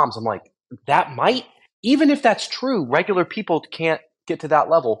type of comms. I'm like, that might, even if that's true, regular people can't get to that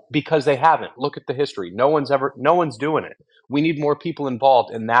level because they haven't. Look at the history. No one's doing it. We need more people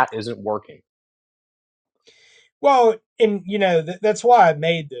involved, and that isn't working. Well, and that's why I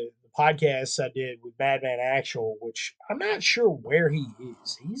made the podcast I did with Madman Actual, which I'm not sure where he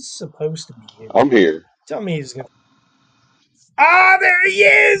is. He's supposed to be here. I'm here. Tell me he's gonna. Ah, there he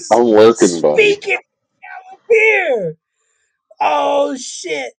is. I'm working, buddy. Speaking of beer. Oh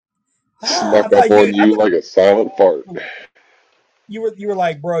shit. I Snuck up thought on you like a silent fart. you were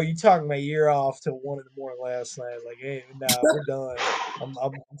like, bro, you talking my ear off till 1 a.m. last night. Like, hey, nah, we're done. I'm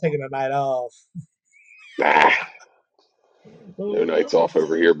taking a night off. Nah, no nights off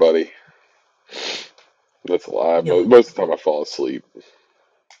over here, buddy. That's a lie. You know, Most of the time I fall asleep,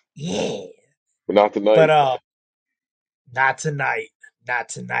 yeah. but not But tonight. not tonight. Not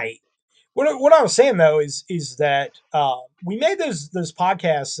tonight. What I was saying though is that we made those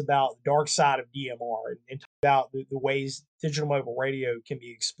podcasts about the dark side of DMR and about the ways digital mobile radio can be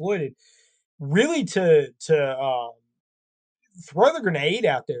exploited, really to throw the grenade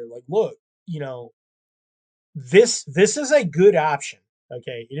out there. Like, look, you know, this is a good option.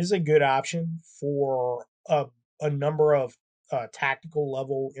 Okay, it is a good option for a number of tactical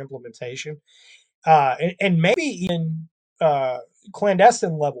level implementation, and maybe even uh,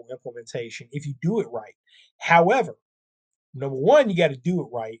 clandestine level implementation if you do it right. However, number one, you got to do it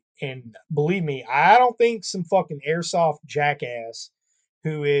right. And believe me, I don't think some fucking airsoft jackass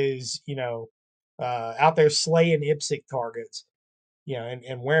who is, out there slaying IPSC targets,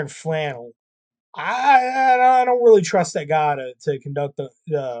 and wearing flannel. I don't really trust that guy to conduct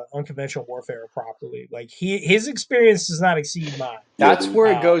the unconventional warfare properly. Like his experience does not exceed mine. Yeah, That's dude.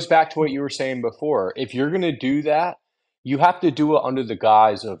 where it goes back to what you were saying before. If you're going to do that, you have to do it under the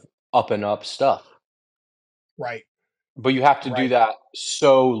guise of up and up stuff. Right. But you have to do Right. that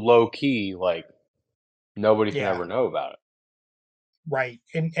so low key, like nobody can Yeah. ever know about it. Right.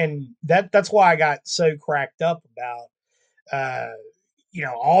 And that's why I got so cracked up about uh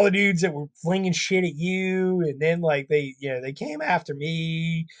all the dudes that were flinging shit at you, and then like they came after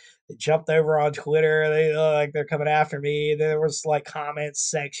me. They jumped over on Twitter. They like they're coming after me. There was like comment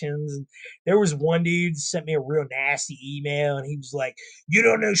sections, and there was one dude sent me a real nasty email, and he was like, "You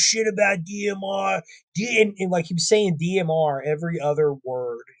don't know shit about DMR." And like he was saying DMR every other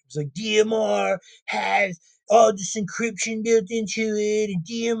word. It was like DMR has all this encryption built into it, and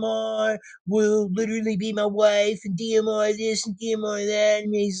DMR will literally be my wife, and DMR this and DMR that.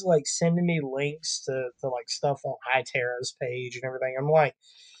 And he's like sending me links to like stuff on Hytera's page and everything. I'm like,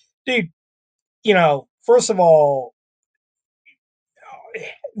 dude, first of all,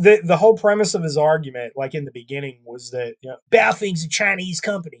 the whole premise of his argument, like in the beginning, was that Baofeng's a Chinese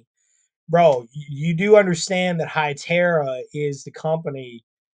company. Bro, you do understand that Hytera is the company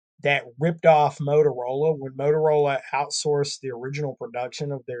that ripped off Motorola when Motorola outsourced the original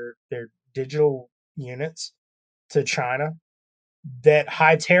production of their digital units to China. That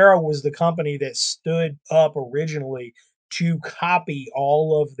Hytera was the company that stood up originally to copy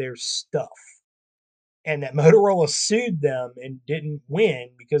all of their stuff, and that Motorola sued them and didn't win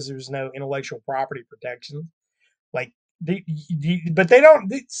because there's no intellectual property protection. Like, but they don't.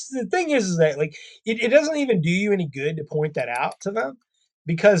 The thing is that like it doesn't even do you any good to point that out to them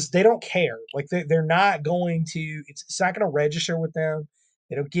because they don't care. Like they're not going to. It's not going to register with them.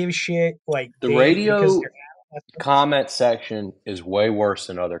 They don't give a shit. Like The because radio they're comment section is way worse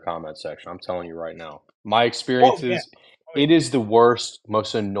than other comment section. I'm telling you right now. My oh yeah. experiences, Oh, yeah. it is the worst,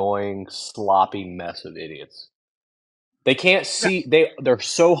 most annoying, sloppy mess of idiots. They can't see they're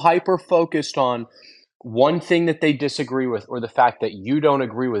so hyper focused on one thing that they disagree with or the fact that you don't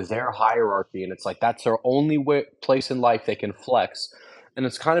agree with their hierarchy, and it's like that's their only place in life they can flex. And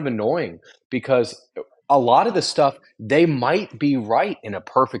it's kind of annoying because a lot of the stuff they might be right in a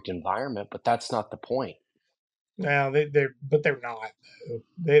perfect environment, but that's not the point. No, they're not.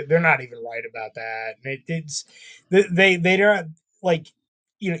 They're not even right about that. And they don't like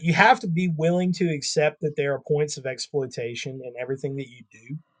you have to be willing to accept that there are points of exploitation in everything that you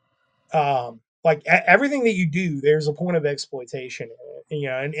do. Like everything that you do, there's a point of exploitation.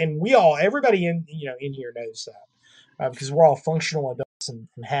 And we all everybody in here knows that because we're all functional adults and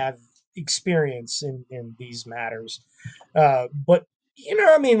have experience in these matters. But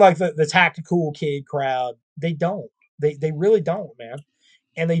I mean, like the tactical kid crowd, they don't. They really don't, man.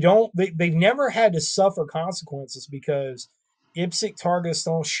 And they've never had to suffer consequences because IPSC targets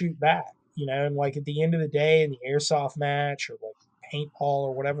don't shoot back. And like at the end of the day in the airsoft match or like paintball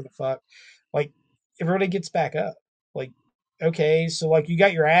or whatever the fuck, like everybody gets back up. Like, okay, so like you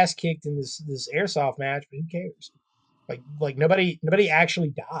got your ass kicked in this airsoft match, but who cares? Like nobody actually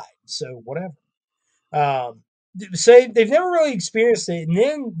died, so whatever. So they've never really experienced it,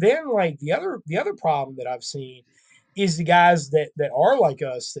 and then like the other problem that I've seen is the guys that are like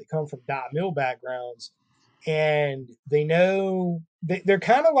us that come from dot mil backgrounds, and they're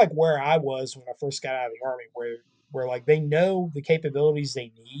kind of like where I was when I first got out of the army, where like they know the capabilities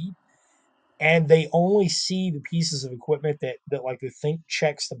they need, and they only see the pieces of equipment that like they think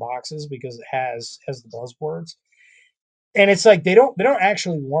checks the boxes because it has the buzzwords. And it's like they don't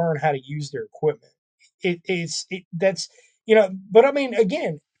actually learn how to use their equipment. That's but I mean,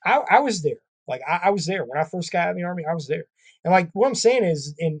 again, I was there. Like I was there when I first got in the Army. I was there, and like what I'm saying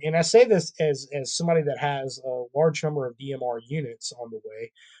is, and I say this as somebody that has a large number of DMR units on the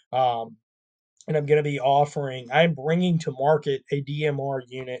way. And I'm going to be I'm bringing to market a DMR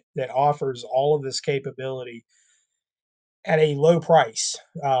unit that offers all of this capability at a low price.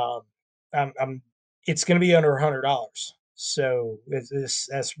 I'm it's going to be under $100. So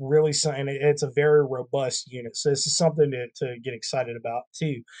that's really something. It's a very robust unit. So this is something to get excited about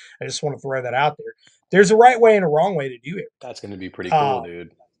too. I just want to throw that out there. There's a right way and a wrong way to do it. That's going to be pretty cool, Um,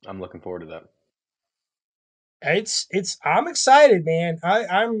 dude. I'm looking forward to that. it's I'm excited, man.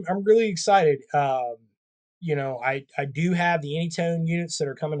 I'm really excited. I do have the Anytone units that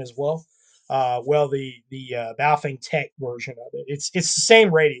are coming as well. The Baofeng Tech version of it. It's the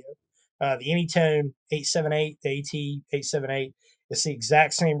same radio. The Anytone 878, the AT 878. It's the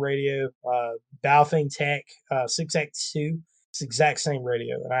exact same radio. Baofeng Tech 6X2. It's the exact same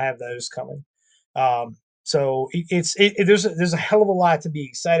radio, and I have those coming. So there's a hell of a lot to be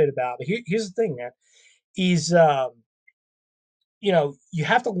excited about. But here's the thing, man. Is you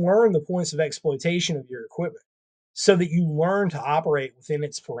have to learn the points of exploitation of your equipment so that you learn to operate within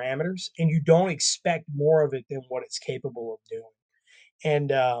its parameters and you don't expect more of it than what it's capable of doing. And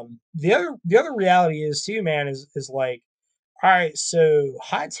the other reality is too, man, is like, all right, so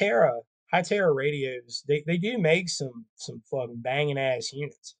High Terra radios, they do make some fucking banging ass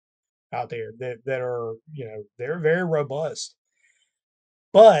units out there that are, they're very robust.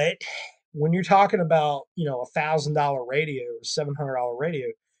 But when you're talking about, $1,000 radio or $700 radio,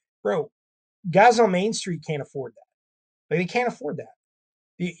 bro, guys on Main Street can't afford that. Like, they can't afford that.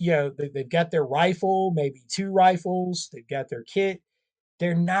 They've got their rifle, maybe two rifles. They've got their kit.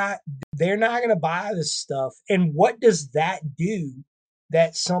 They're not they're not going to buy this stuff. And what does that do?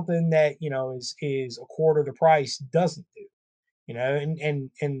 That's something that is a quarter the price doesn't do.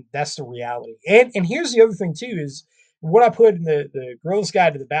 And that's the reality. And here's the other thing too is what I put in the Girl's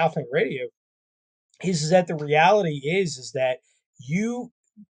Guide to the Baofeng Radio is that the reality is that you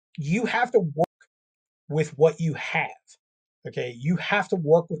have to work with what you have. Okay, you have to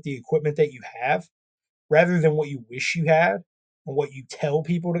work with the equipment that you have rather than what you wish you had and what you tell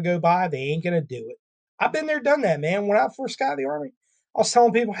people to go buy. They ain't gonna do it. I've been there, done that, man. When I first got in the Army, I was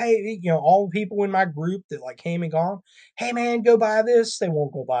telling people, hey, all the people in my group that like came and gone, hey man, go buy this. They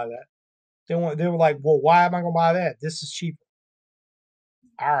won't go buy that. They were like, well, why am I gonna buy that? This is cheaper.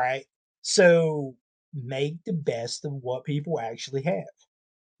 All right. So make the best of what people actually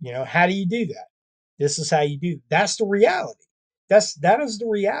have. How do you do that? This is how you do. That's the reality. That is the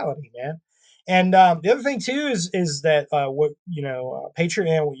reality, man. And the other thing too is that what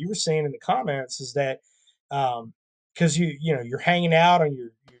Patreon, what you were saying in the comments is that because you're hanging out on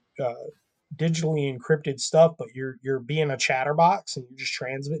your digitally encrypted stuff, but you're being a chatterbox and you're just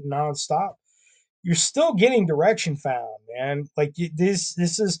transmitting nonstop. You're still getting direction found, man. Like this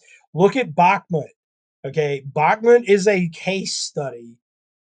is look at Bakhmut. Okay, Bakhmut is a case study.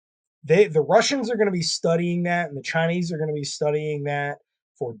 The Russians are going to be studying that, and the Chinese are going to be studying that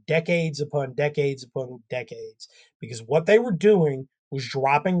for decades upon decades upon decades, because what they were doing was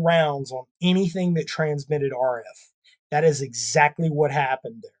dropping rounds on anything that transmitted RF. That is exactly what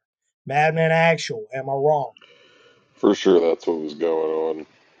happened there. Madman Actual, am I wrong? For sure, that's what was going on.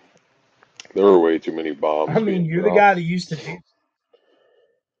 There were way too many I bombs mean, being you're the guy dropped. that used to do.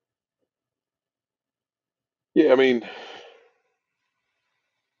 Yeah, I mean,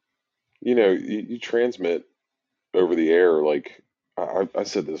 you transmit over the air. Like I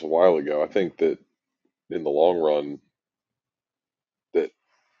said this a while ago. I think that in the long run, that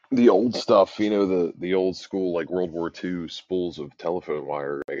the old stuff, the old school like World War II spools of telephone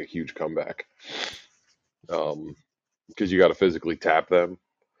wire make a huge comeback. Because you got to physically tap them.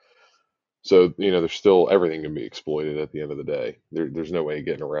 So, there's still everything can be exploited at the end of the day. There's no way of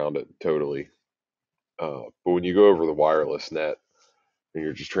getting around it totally. But when you go over the wireless net and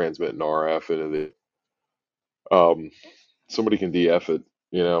you're just transmitting RF into somebody can DF it,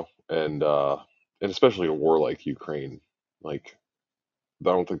 and especially in a war like Ukraine, like I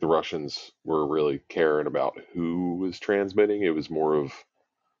don't think the Russians were really caring about who was transmitting. It was more of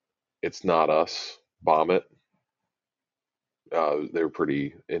it's not us, bomb it. They were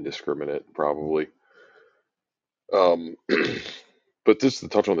pretty indiscriminate, probably. But just to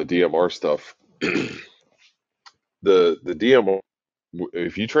touch on the DMR stuff, the DMR,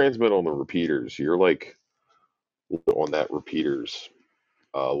 if you transmit on the repeaters, you're like on that repeaters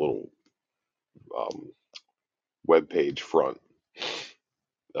little web page front.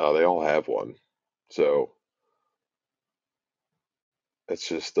 They all have one, so it's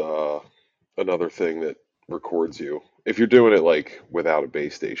just another thing that records you. If you're doing it like without a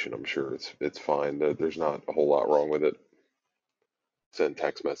base station, I'm sure it's fine. There's not a whole lot wrong with it. Send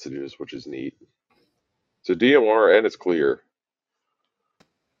text messages, which is neat. So DMR and it's clear.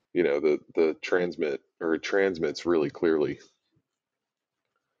 You know, the transmit or it transmits really clearly.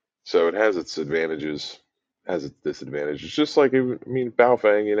 So it has its advantages, has its disadvantages. Just like I mean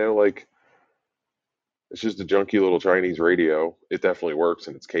Baofeng, you know, like it's just a junky little Chinese radio. It definitely works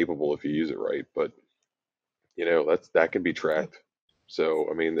and it's capable if you use it right, but you know, that can be tracked. So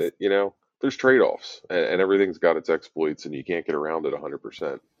I mean that, you know, there's trade-offs and everything's got its exploits and you can't get around it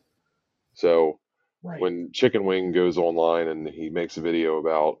 100%. So Right. when Chicken Wing goes online and he makes a video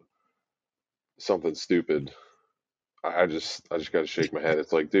about something stupid, I just got to shake my head.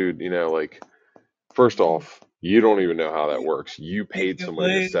 It's like, dude, you know, like first off, you don't even know how that works. You paid Chicken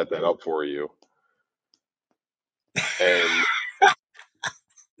somebody to wing. set that up for you, and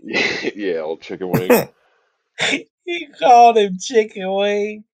yeah, old Chicken Wing. You called him Chicken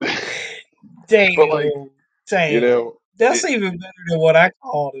Wing. Damn, But like, you damn. know, That's it, even better than what I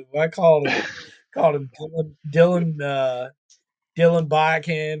called him. I called him Dylan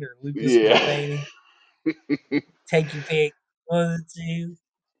Bykin or Lucas yeah. Mulvaney. Take your pick. 1 or 2.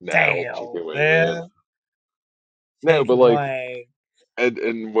 Nah, old Damn, Chicken Wing, man. man. No, but Chicken like, wing.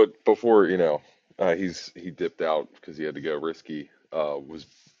 and what before, you know, he dipped out because he had to go risky. Was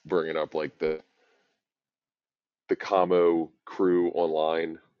bringing up like the Camo crew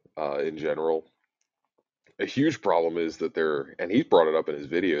online, in general. A huge problem is that they're, and he's brought it up in his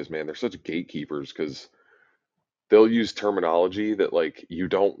videos, man, they're such gatekeepers because they'll use terminology that like you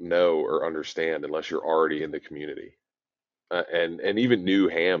don't know or understand unless you're already in the community. And even new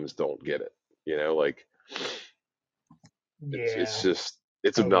hams don't get it. You know, like it's Yeah. just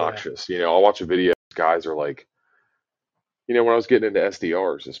it's Oh yeah. obnoxious. You know, I'll watch a video. Guys are like, you know, when I was getting into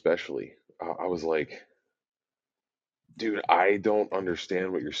SDRs, especially, I was like, dude, I don't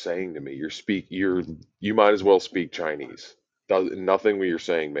understand what you're saying to me. You might as well speak Chinese. Nothing what you're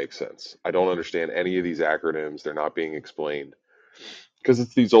saying makes sense. I don't understand any of these acronyms. They're not being explained because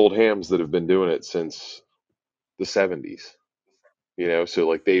it's these old hams that have been doing it since the 70s. You know, so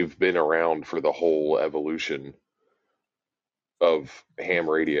like they've been around for the whole evolution of ham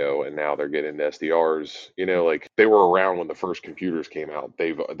radio, and now they're getting into SDRs. You know, like they were around when the first computers came out.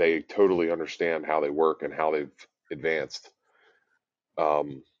 They totally understand how they work and how they've advanced.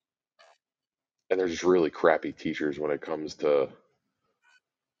 Um, and they're just really crappy teachers when it comes to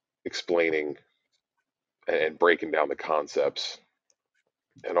explaining and breaking down the concepts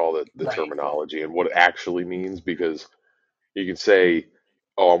and all the Right. terminology and what it actually means. Because you can say,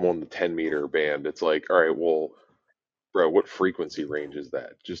 "Oh, I'm on the 10-meter band." It's like, all right, well, bro, what frequency range is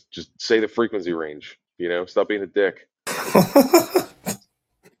that? Just say the frequency range. You know, stop being a dick.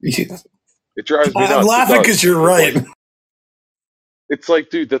 It drives me I'm nuts. It laughing does because you're because right. like it's like,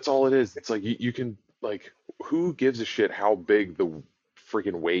 dude, that's all it is. It's like you can like who gives a shit how big the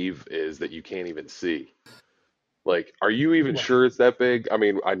freaking wave is that you can't even see? Like, are you even Right. sure it's that big? I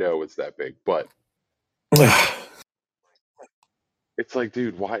mean, I know it's that big, but it's like,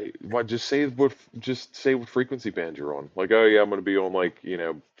 dude, why just say what frequency band you're on. Like, oh yeah, I'm gonna be on like, you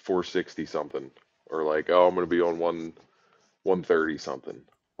know, 460 something. Or like, oh, I'm gonna be on 130 something.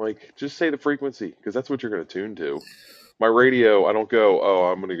 Like, just say the frequency, because that's what you're gonna tune to. My radio, I don't go, oh,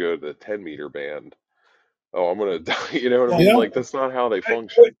 I'm gonna go to the 10-meter band. Oh, I'm gonna, you know what I Well, mean? Yeah. Like, that's not how they what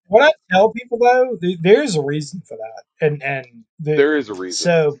function. what I tell people though, there's a reason for that, and the There is a reason.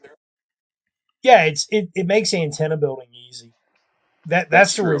 so yeah, it makes antenna building easy. That's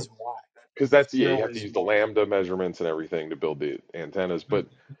That's the true. reason why. Because That's that's, the yeah, you real have to reason use the why. lambda measurements and everything to build the antennas. But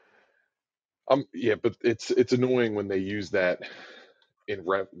yeah, but it's annoying when they use that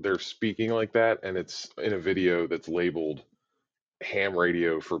they're speaking like that, and it's in a video that's labeled ham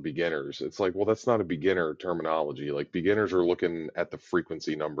radio for beginners. It's like, well, that's not a beginner terminology. Like beginners are looking at the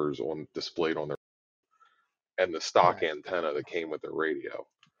frequency numbers on displayed on their and the stock Right. antenna that came with their radio.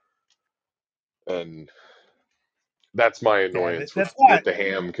 And that's my Yeah, annoyance that's why with the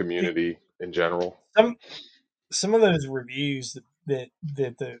ham the, community in general. some some of those reviews that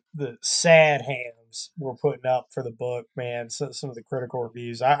the sad hams were putting up for the book, man. So, some of the critical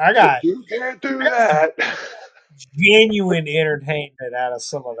reviews, You can't do I got some that. genuine entertainment out of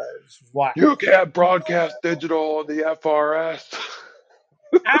some of those. Why? You can't broadcast digital on the FRS.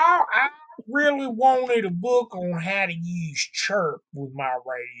 I really wanted a book on how to use chirp with my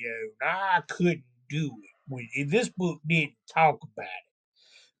radio, and I couldn't do it. This book didn't talk about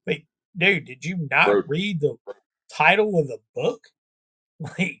it. dude, did you not Wrote, read the title of the book?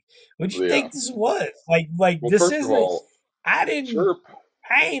 Like, what you yeah. think this was? Like Well, this first of isn't. all, I didn't. chirp.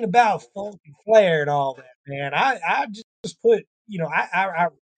 I ain't about funky flair and all that, man. I just put,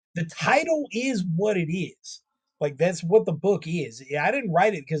 the title is what it is. Like that's what the book is. Yeah, I didn't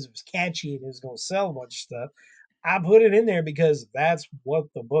write it because it was catchy and it was going to sell a bunch of stuff. I put it in there because that's what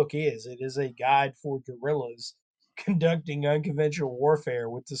the book is. It is a guide for guerrillas conducting unconventional warfare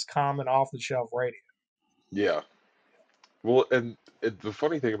with this common off-the-shelf radio. Yeah. Well, and the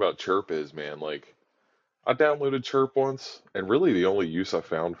funny thing about Chirp is, man, like I downloaded Chirp once, and really the only use I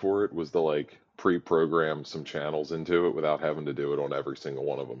found for it was to like pre-program some channels into it without having to do it on every single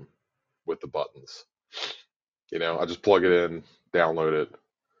one of them with the buttons. I just plug it in, download it,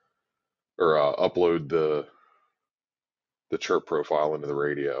 or upload the Chirp profile into the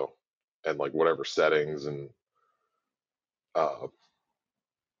radio, and like whatever settings and uh,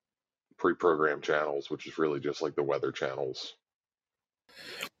 pre-programmed channels, which is really just like the weather channels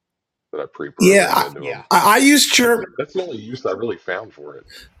that I Yeah, pre-programmed into them. I use Chirp. That's the only use I really found for it.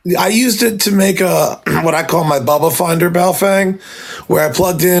 I used it to make a what I call my Bubba Finder Baofeng, where I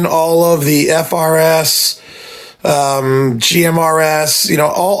plugged in all of the FRS, GMRS,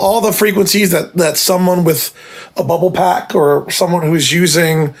 all the frequencies that someone with a bubble pack or someone who's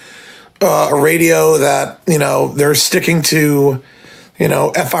using a radio that they're sticking to,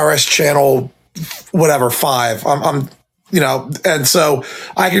 FRS channel whatever 5. I'm and so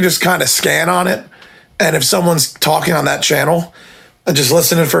I can just kind of scan on it, and if someone's talking on that channel and just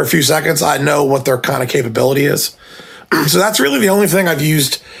listening for a few seconds, I know what their kind of capability is. So that's really the only thing I've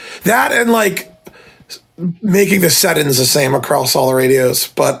used. That and like making the settings the same across all the radios,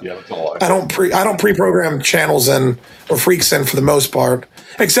 but Yeah, that's all I don't pre-program channels in or freaks in for the most part,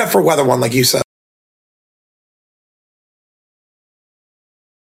 except for Weather One, like you said.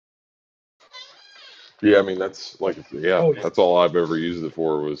 Yeah, I mean that's like Oh yeah. that's all I've ever used it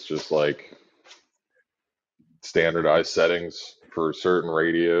for was just like standardized settings for certain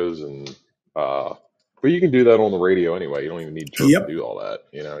radios and but you can do that on the radio anyway. You don't even need Chirp to Yep. do all that.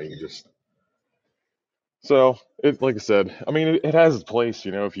 You can just so it like I said, I mean it has its place,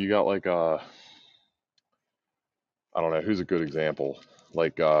 if you got like I don't know, who's a good example?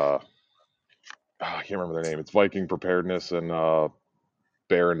 Like I can't remember their name. It's Viking Preparedness and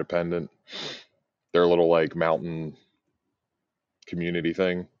Bear Independent. Their little like mountain community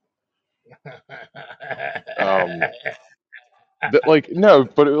thing. Um like no,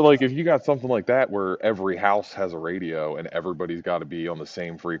 but like if you got something like that where every house has a radio and everybody's got to be on the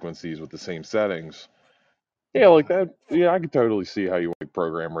same frequencies with the same settings, yeah, like that. Yeah, I could totally see how you like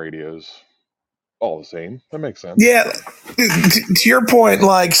program radios all the same. That makes sense. Yeah, to your point,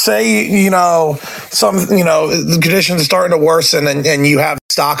 like say some the conditions are starting to worsen, and you have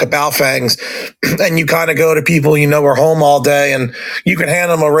stock of Baofangs, and you kind of go to people are home all day, and you can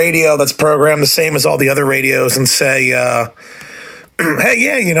hand them a radio that's programmed the same as all the other radios, and say, hey,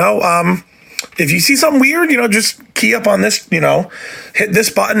 yeah, if you see something weird, just key up on this, hit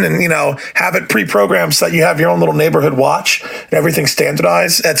this button and, have it pre-programmed so that you have your own little neighborhood watch and everything's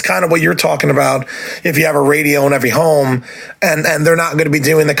standardized. That's kind of what you're talking about. If you have a radio in every home and they're not going to be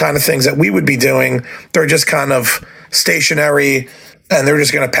doing the kind of things that we would be doing, they're just kind of stationary and they're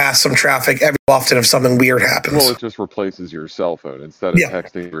just going to pass some traffic every often if something weird happens. Well, it just replaces your cell phone instead of Yeah.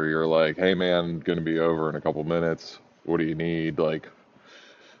 texting where you're like, "Hey, man, going to be over in a couple minutes. What do you need?" Like,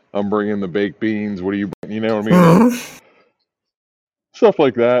 I'm bringing the baked beans. What do you? You know what I mean? Like, stuff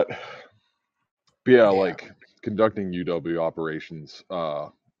like that. But yeah, like conducting UW operations. I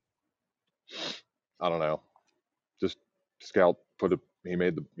don't know. Just Scout put a. He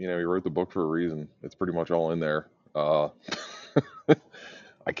made the. He wrote the book for a reason. It's pretty much all in there. I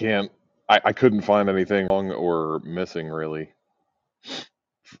can't. I couldn't find anything wrong or missing really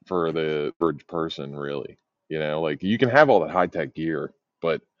for the average person. Really, like you can have all that high tech gear,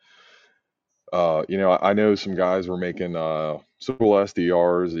 but I know some guys were making simple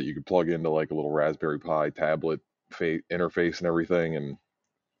SDRs that you could plug into like a little Raspberry Pi tablet interface and everything. And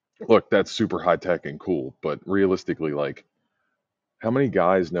look, that's super high tech and cool, but realistically, like, how many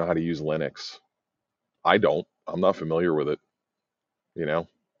guys know how to use Linux? I don't. I'm not familiar with it. You know,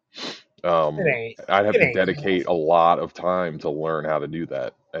 It ain't. I'd have It to ain't. dedicate a lot of time to learn how to do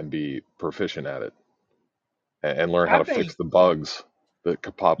that and be proficient at it and learn how I to fix think the bugs that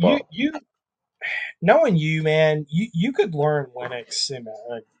could pop you up. you knowing you, man, you could learn Linux,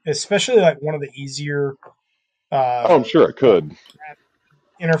 especially like one of the easier Oh, I'm sure it like could.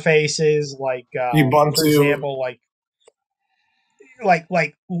 interfaces, like for Ubuntu. example, like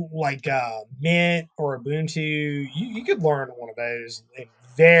Mint or Ubuntu. You could learn one of those in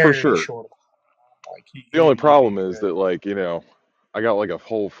For very sure. short. Like The only you problem do is good. that, like, I got like a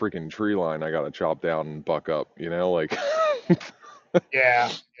whole freaking tree line I got to chop down and buck up, like Yeah,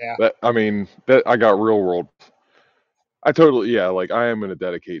 yeah, that. I mean, that I got real world. I totally, yeah, like I am going to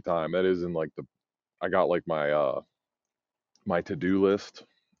dedicate time. That is in like I got like my to-do list,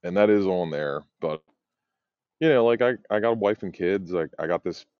 and that is on there. But like I got a wife and kids. I got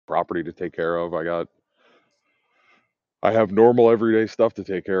this property to take care of. I have normal everyday stuff to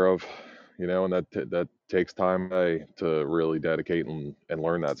take care of, and that takes time to really dedicate and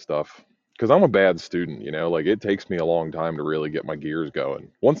learn that stuff. Because I'm a bad student, like it takes me a long time to really get my gears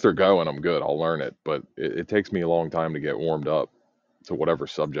going. Once they're going, I'm good. I'll learn it, but it takes me a long time to get warmed up to whatever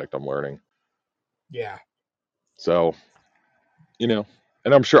subject I'm learning. yeah. So, and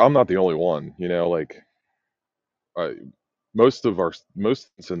I'm sure I'm not the only one, like I, most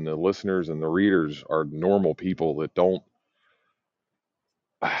and the listeners and the readers are normal people that don't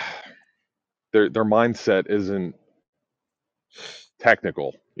their mindset isn't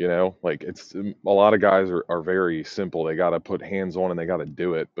technical, like it's a lot of guys are very simple. They got to put hands on and they got to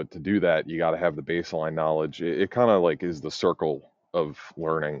do it, but to do that you got to have the baseline knowledge. It kind of like is the circle of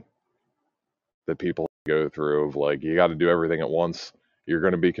learning that people go through of like you got to do everything at once. You're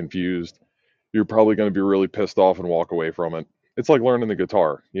going to be confused. You're probably going to be really pissed off and walk away from it. It's like learning the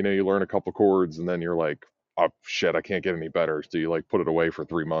guitar. You learn a couple chords and then you're like, oh shit, I can't get any better. So you like put it away for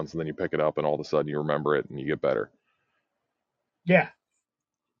 3 months and then you pick it up and all of a sudden you remember it and you get better. Yeah.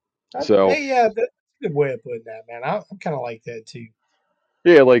 So Yeah, that's a good way of putting that, man. I'm kind of like that too.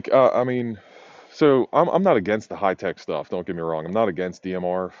 yeah, like I mean, so I'm not against the high tech stuff. Don't get me wrong. I'm not against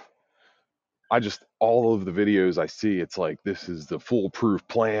DMR. I just all of the videos I see, it's like this is the foolproof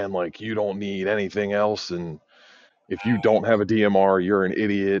plan. Like you don't need anything else, and if you don't have a DMR, you're an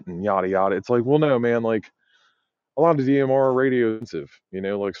idiot, and yada yada. It's like, well, no, man. Like a lot of DMR radio is expensive.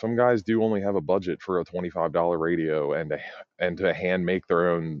 Like some guys do only have a budget for a $25 radio and to hand make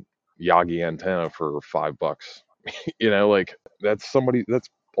their own Yagi antenna for $5. Like that's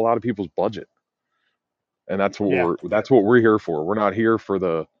a lot of people's budget, and Yeah, that's what we're here for. We're not here for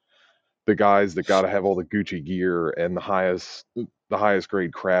the guys that got to have all the Gucci gear and the highest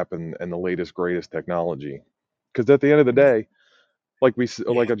grade crap and the latest greatest technology. Because at the end of the day, yeah,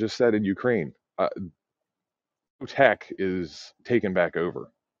 like I just said in Ukraine, tech is taken back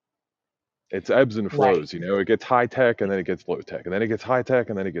over. It's ebbs and right. flows. It gets high tech and then it gets low tech, and then it gets high tech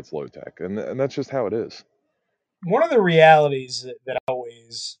and then it gets low tech, and that's just how it is. One of the realities that I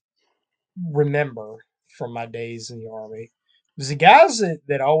always remember from my days in the army was the guys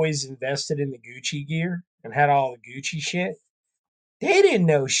that always invested in the Gucci gear and had all the Gucci shit. They didn't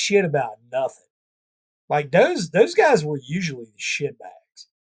know shit about nothing. Like those guys were usually the shit bags.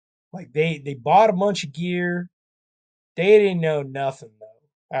 Like they bought a bunch of gear. They didn't know nothing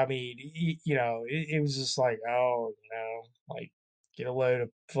though. I mean, it was just like, oh, like get a load of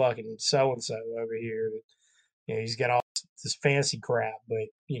fucking so and so over here. He's got all this fancy crap, but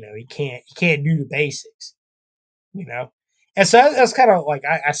he can't do the basics. You know, and so that's kind of like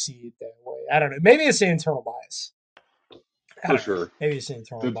I see it that way. I don't know. Maybe it's an internal bias. I For don't know. sure. Maybe it's an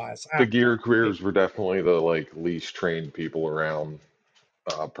internal The bias. the gear careers were definitely the like least trained people around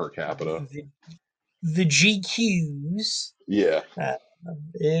per capita. The, the GQs, Yeah. uh,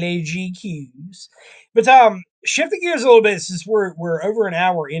 les GQs. But shifting gears a little bit since we're over an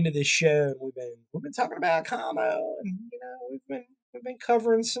hour into this show, and we've been talking about combo, and we've been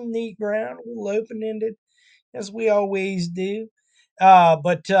covering some neat ground, a little open ended as we always do.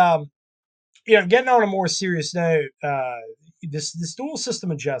 But getting on a more serious note, this dual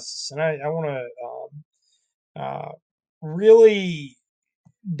system of justice, and I want to really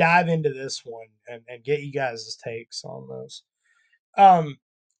dive into this one and get you guys' takes on this. Um,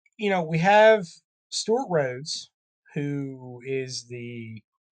 we have Stuart Rhodes, who is the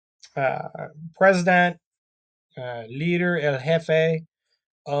president, leader, el jefe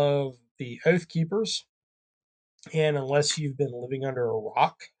of the Oath Keepers. And unless you've been living under a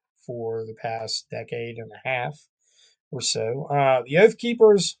rock for the past decade and a half or so, the Oath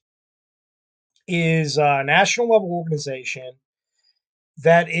Keepers is a national level organization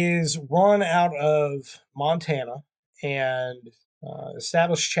that is run out of Montana and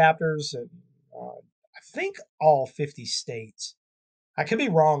established chapters in, I think, all 50 states. I could be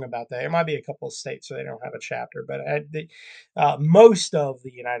wrong about that. It might be a couple of states where they don't have a chapter, but most of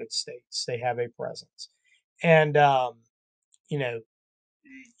the United States, they have a presence. And, you know,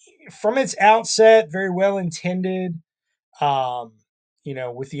 from its outset, very well intended. Um,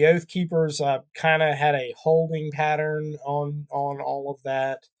 with the Oath Keepers, I kind of had a holding pattern on all of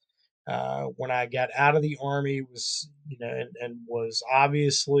that. when I got out of the Army, was, and was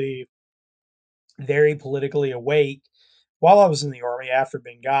obviously very politically awake while I was in the Army after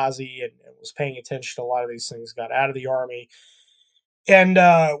Benghazi, and was paying attention to a lot of these things. Got out of the Army and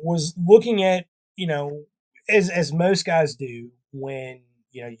was looking at, as most guys do, when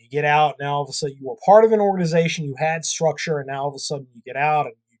you get out, now all of a sudden you were part of an organization, you had structure, and now all of a sudden you get out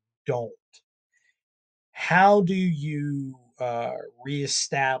and you don't. How do you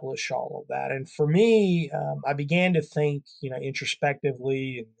reestablish all of that? And for me, I began to think,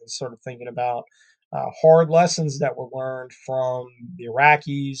 introspectively, and sort of thinking about hard lessons that were learned from the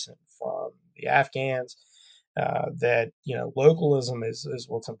Iraqis and from the Afghans. That localism is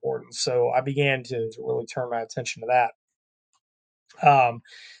what's important. So I began to really turn my attention to that.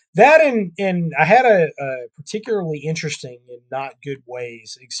 That and I had a particularly interesting, in not good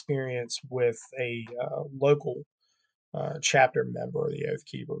ways, experience with a local chapter member of the Oath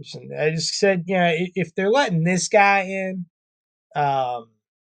Keepers, and I just said, if they're letting this guy in, um,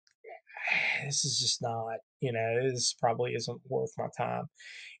 this is just not, this probably isn't worth my time.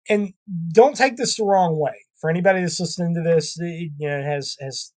 And don't take this the wrong way. For anybody that's listening to this,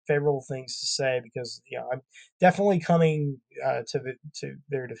 has favorable things to say, because I'm definitely coming to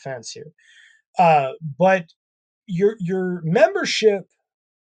their defense here. But your membership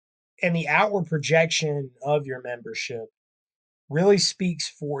and the outward projection of your membership really speaks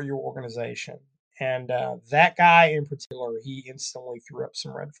for your organization. And that guy in particular, he instantly threw up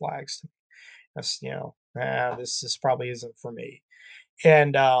some red flags to me. That's this probably isn't for me,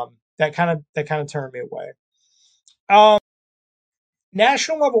 and that kind of turned me away.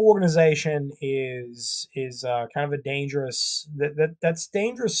 National level organization is kind of a dangerous that's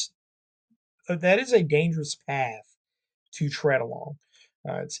dangerous. That is a dangerous path to tread along.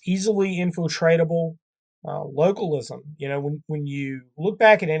 It's easily infiltratable. Localism, when you look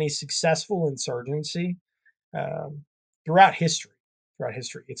back at any successful insurgency um, throughout history,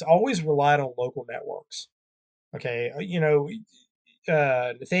 it's always relied on local networks. Okay,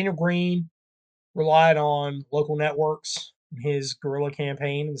 Nathaniel Greene relied on local networks in his guerrilla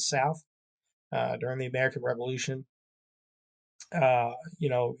campaign in the South during the American Revolution. And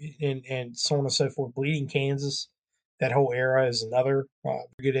so on and so forth. Bleeding Kansas, that whole era is another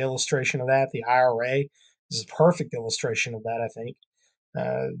good illustration of that. The IRA is a perfect illustration of that, I think.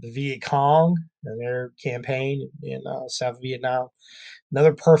 The Viet Cong and their campaign in South Vietnam,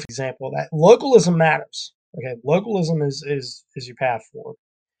 another perfect example of that. Localism matters. Okay, localism is your path forward.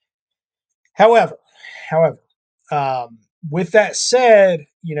 However, with that said,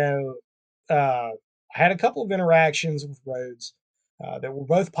 I had a couple of interactions with Rhodes that were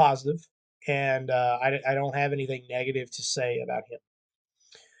both positive, and I don't have anything negative to say about him.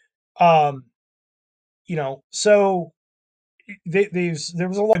 So there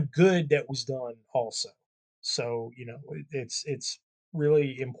was a lot of good that was done also. So it's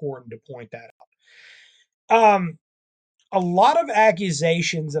really important to point that out. A lot of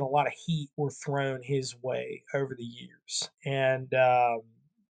accusations and a lot of heat were thrown his way over the years, and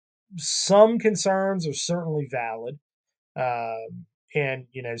some concerns are certainly valid, and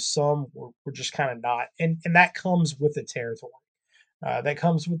some were just kind of not, and that comes with the territory. That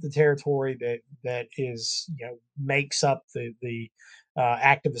comes with the territory that is makes up the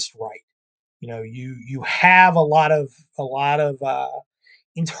activist right. You have a lot of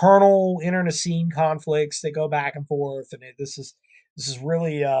internal internecine conflicts that go back and forth, and this is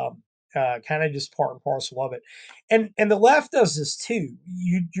really kind of just part and parcel of it. And the left does this too.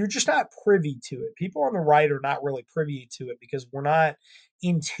 You're just not privy to it. People on the right are not really privy to it because we're not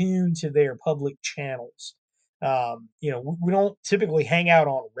in tune to their public channels. We don't typically hang out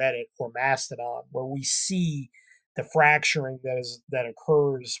on Reddit or Mastodon where we see the fracturing that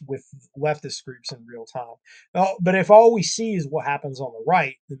occurs with leftist groups in real time. But if all we see is what happens on the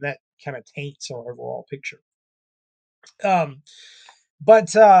right, then that kind of taints our overall picture.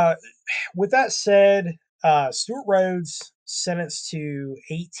 But with that said, Stewart Rhodes sentenced to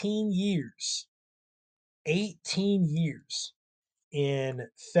 18 years in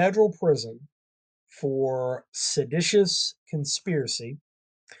federal prison for seditious conspiracy.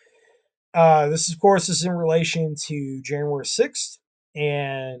 This, of course, is in relation to January 6th.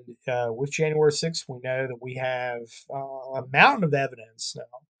 And with January 6th, we know that we have a mountain of evidence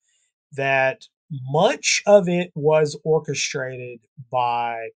now that much of it was orchestrated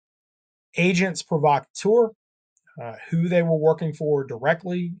by agents provocateur. Who they were working for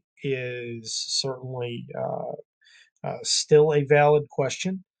directly is certainly still a valid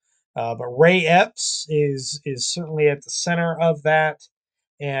question. But Ray Epps is certainly at the center of that.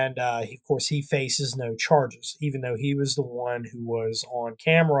 And of course, he faces no charges, even though he was the one who was on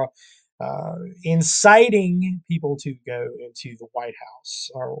camera inciting people to go into the White House,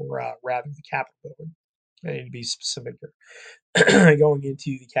 or rather the Capitol building. I need to be specific here. Going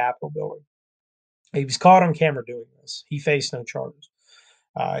into the Capitol building. He was caught on camera doing this. He faced no charges.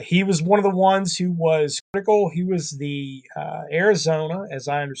 He was one of the ones who was critical. He was the Arizona, as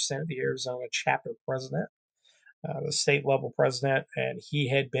I understand it, the Arizona chapter president, the state level president, and he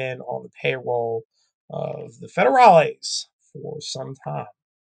had been on the payroll of the federales for some time.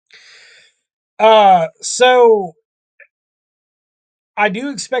 So I do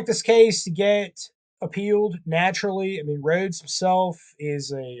expect this case to get appealed naturally. I mean, Rhodes himself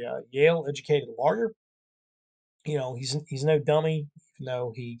is a Yale-educated lawyer. You know, he's no dummy, even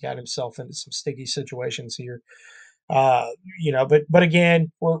though he got himself into some sticky situations here. You know, but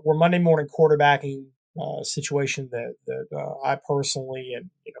again, we're Monday morning quarterbacking situation that I personally and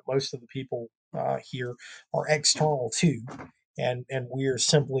most of the people here are external to, and we are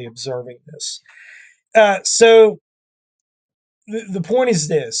simply observing this. So the point is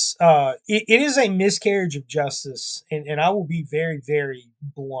this: it is a miscarriage of justice, and I will be very, very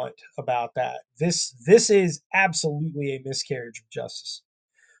blunt about that. This is absolutely a miscarriage of justice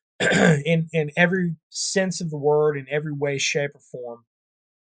in every sense of the word, in every way, shape, or form.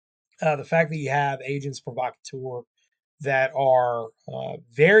 The fact that you have agents provocateur that are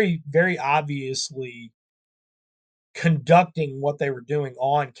very, very obviously conducting what they were doing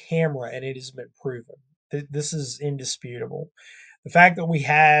on camera, and it has been proven. This is indisputable. The fact that we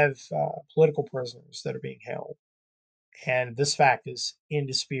have political prisoners that are being held, and this fact is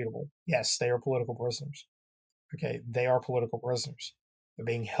indisputable. Yes, they are political prisoners. Okay, they are political prisoners. They're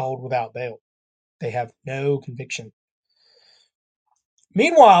being held without bail. They have no conviction.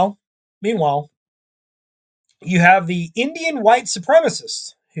 Meanwhile, you have the Indian white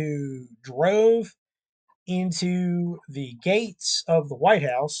supremacists who drove into the gates of the White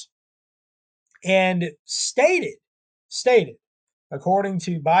House and stated, according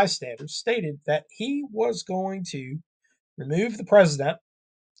to bystanders, stated that he was going to remove the president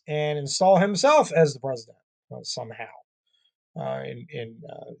and install himself as the president somehow. In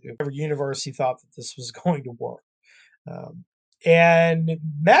whatever universe he thought that this was going to work. And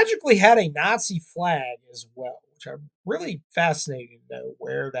magically had a Nazi flag as well, which I'm really fascinated to know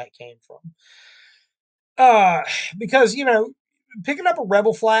where that came from. Because, picking up a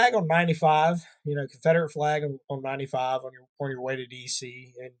rebel flag on 95, Confederate flag on 95 on your way to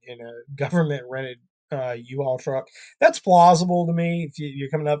DC in a government rented U-Haul truck, that's plausible to me. If you're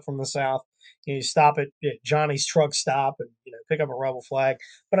coming up from the South, you stop at Johnny's truck stop and pick up a rebel flag,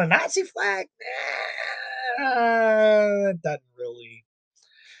 but a Nazi flag, that doesn't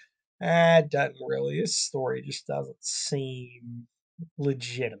really. This story just doesn't seem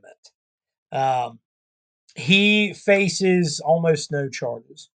legitimate. He faces almost no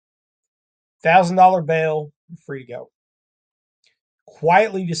charges. $1,000 bail, free to go.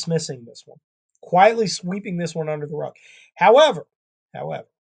 Quietly dismissing this one. Quietly sweeping this one under the rug. However,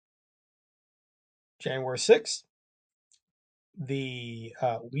 January 6th, the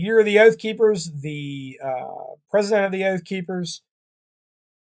leader of the Oath Keepers, the president of the Oath Keepers,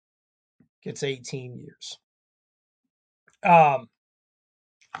 gets 18 years.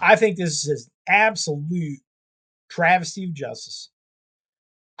 I think this is an absolute travesty of justice.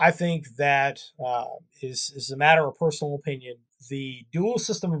 I think that is a matter of personal opinion. The dual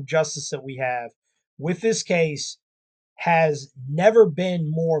system of justice that we have with this case has never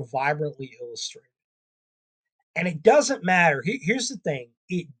been more vibrantly illustrated. And it doesn't matter. Here's the thing.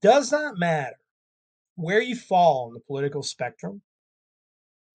 It does not matter where you fall on the political spectrum.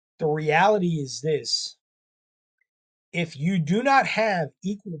 The reality is this. If you do not have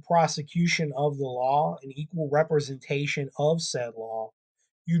equal prosecution of the law and equal representation of said law,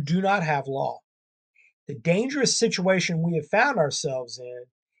 you do not have law. The dangerous situation we have found ourselves in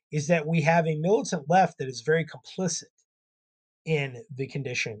is that we have a militant left that is very complicit in the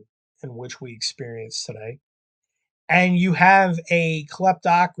condition in which we experience today. And you have a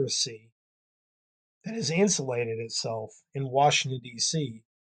kleptocracy that has insulated itself in Washington, D.C.,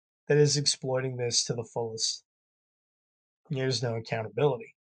 that is exploiting this to the fullest. There's no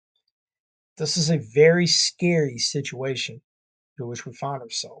accountability. This is a very scary situation in which we find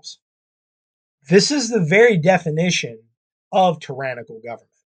ourselves. This is the very definition of tyrannical government.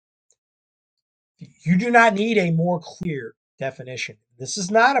 You do not need a more clear definition. This is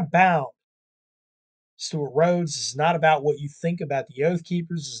not about Stewart Rhodes. This is not about what you think about the Oath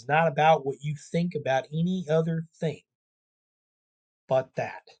Keepers. This is not about what you think about any other thing but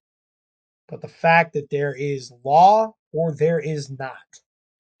that. But the fact that there is law or there is not.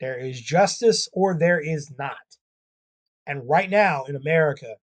 There is justice or there is not. And right now in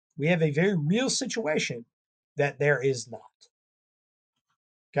America, we have a very real situation that there is not.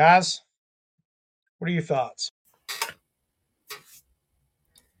 Guys, what are your thoughts?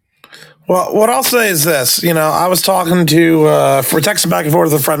 Well, what I'll say is this. I was talking to, we're texting back and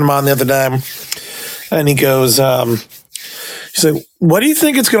forth with a friend of mine the other day, and he goes, he's like, what do you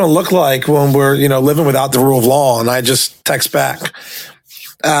think it's going to look like when we're, living without the rule of law? And I just text back,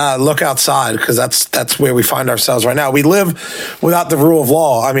 look outside, because that's where we find ourselves right now. We live without the rule of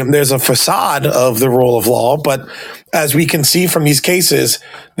law. I mean, there's a facade of the rule of law, but as we can see from these cases,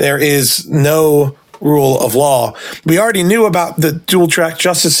 there is no rule of law. We already knew about the dual track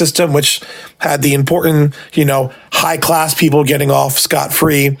justice system, which had the important, high class people getting off scot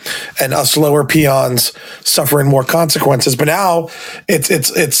free and us lower peons suffering more consequences. But now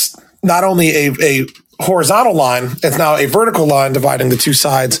it's not only a horizontal line, it's now a vertical line dividing the two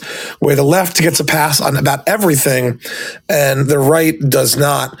sides, where the left gets a pass on about everything and the right does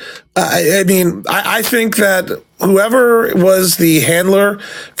not. I think that whoever was the handler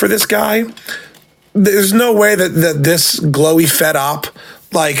for this guy, there's no way that this glowy fed op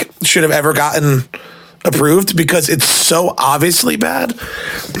should have ever gotten approved, because it's so obviously bad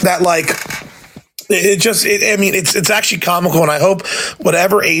that it's actually comical. And I hope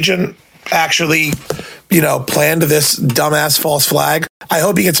whatever agent actually planned this dumbass false flag, I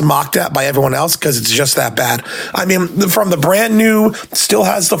hope he gets mocked at by everyone else, because it's just that bad. I mean, from the brand new, still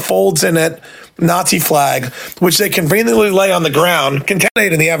has the folds in it, Nazi flag, which they conveniently lay on the ground,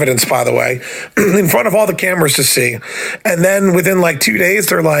 contaminating the evidence, by the way, in front of all the cameras to see. And then within 2 days,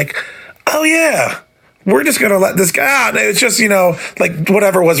 they're like, oh yeah, we're just going to let this guy out. It's just,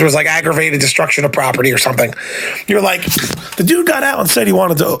 whatever it was aggravated destruction of property or something. You're like, the dude got out and said he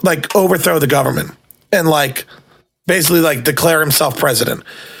wanted to overthrow the government and basically declare himself president.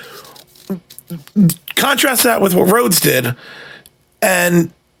 Contrast that with what Rhodes did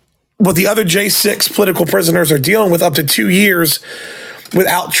and what the other J6 political prisoners are dealing with, up to 2 years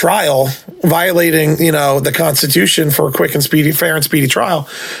without trial, violating, the Constitution for a quick and fair and speedy trial.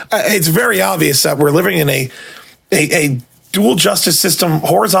 It's very obvious that we're living in a dual justice system,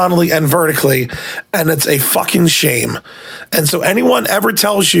 horizontally and vertically, and it's a fucking shame. And so anyone ever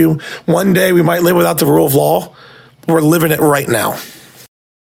tells you one day we might live without the rule of law, we're living it right now.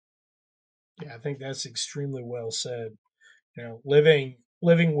 Yeah, I think that's extremely well said.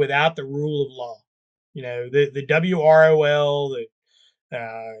 Living without the rule of law. The WROL that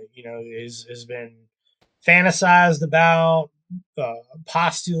has been fantasized about,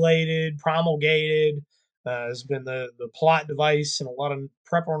 postulated, promulgated, has been the plot device in a lot of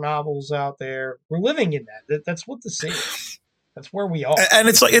prepper novels out there. We're living in that. That's what this is. That's where we are. And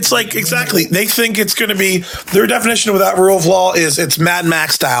it's like exactly. They think it's going to be, their definition of that rule of law is it's Mad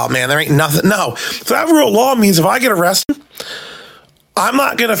Max style, man. There ain't nothing. No, so that rule of law means if I get arrested, I'm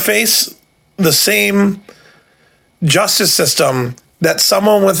not going to face the same justice system that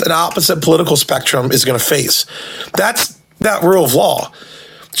someone with an opposite political spectrum is going to face. That's that rule of law.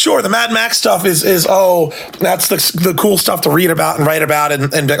 Sure, the Mad Max stuff is that's the cool stuff to read about and write about and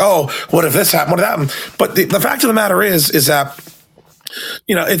be like, oh, what if this happened? What if that happened? But the fact of the matter is that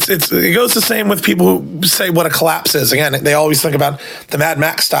it goes the same with people who say what a collapse is. Again, they always think about the Mad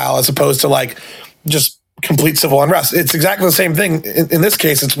Max style as opposed to just complete civil unrest. It's exactly the same thing. In this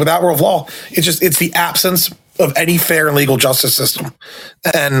case, it's without rule of law. It's the absence of any fair and legal justice system.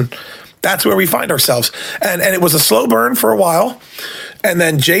 And that's where we find ourselves. And it was a slow burn for a while. And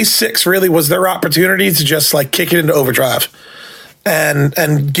then J6 really was their opportunity to just kick it into overdrive.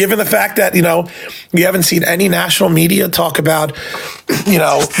 And given the fact that, we haven't seen any national media talk about,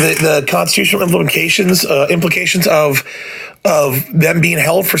 the constitutional implications of them being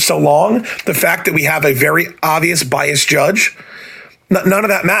held for so long, the fact that we have a very obvious biased judge, none of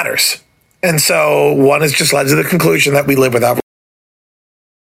that matters. And so one has just led to the conclusion that we live without.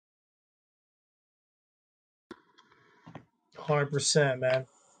 100%, man.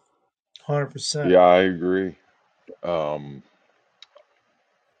 100%. Yeah, I agree.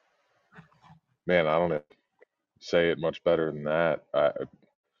 Man, I don't know, say it much better than that.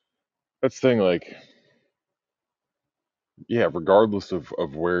 That's the thing, yeah, regardless of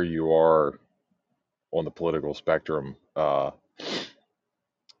where you are on the political spectrum,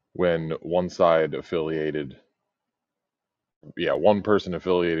 when one side affiliated, one person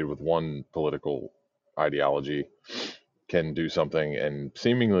affiliated with one political ideology can do something and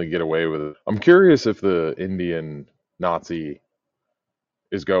seemingly get away with it. I'm curious if the Indian Nazi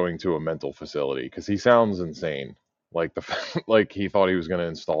is going to a mental facility, because he sounds insane. Like he thought he was going to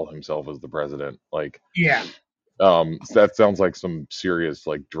install himself as the president. Yeah. So that sounds like some serious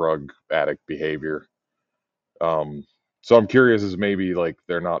like drug addict behavior. So I'm curious, is maybe like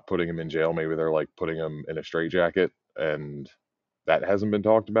they're not putting him in jail, maybe they're like putting him in a straitjacket, and that hasn't been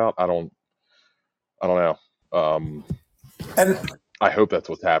talked about. I don't know. And I hope that's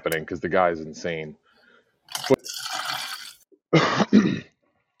what's happening because the guy's insane.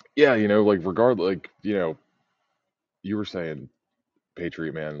 Yeah, like regardless, like you were saying,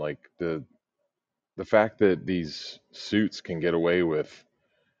 Patriot Man, like the fact that these suits can get away with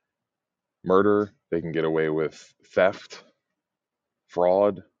murder, they can get away with theft,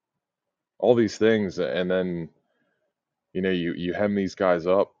 fraud, all these things, and then you hem these guys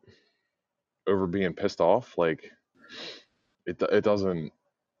up over being pissed off, like it doesn't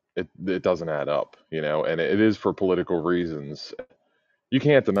it doesn't add up, and it is for political reasons. You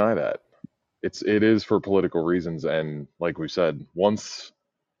can't deny that. It is for political reasons, and like we said, once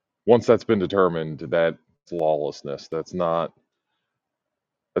that's been determined, that's lawlessness. That's not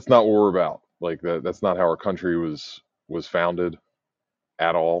what we're about. Like that's not how our country was founded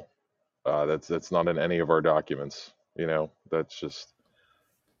at all. That's not in any of our documents. That's just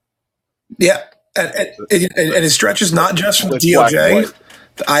yeah, and it stretches not just from the it's black and DOJ, white.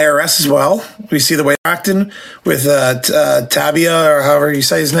 the IRS as well. We see the way they're acting with Tabia, or however you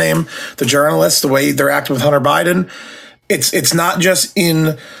say his name, the journalist, the way they're acting with Hunter Biden. It's not just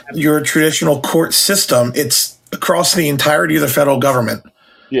in your traditional court system, it's across the entirety of the federal government.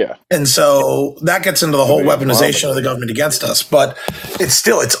 Yeah, And so that gets into the whole the weaponization of the government against us. But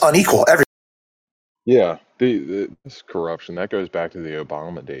it's unequal. yeah. This corruption that goes back to the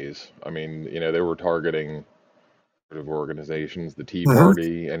Obama days. I mean, they were targeting sort of organizations, the Tea Mhm.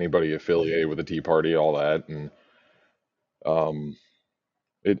 Party, anybody affiliated with the Tea Party, all that, and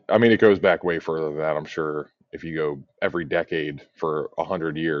it goes back way further than that. I'm sure if you go every decade for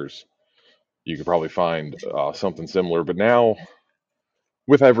 100 years, you could probably find something similar. But now,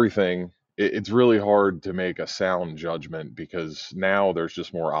 with everything, it's really hard to make a sound judgment because now there's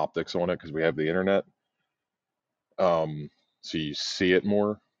just more optics on it because we have the internet. So you see it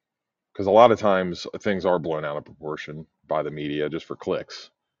more because a lot of times things are blown out of proportion by the media just for clicks.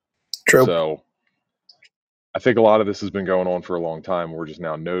 True. So I think a lot of this has been going on for a long time. We're just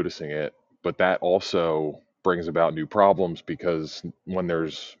now noticing it, but that also brings about new problems because when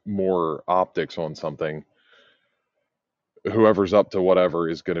there's more optics on something, whoever's up to whatever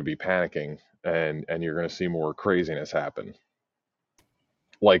is going to be panicking, and you're going to see more craziness happen,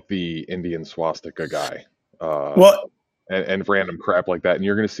 like the Indian swastika guy, Well, and random crap like that. And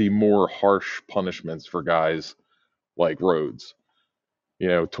you're going to see more harsh punishments for guys like Rhodes.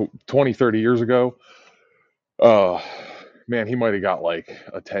 20, 30 years ago, man, he might have got like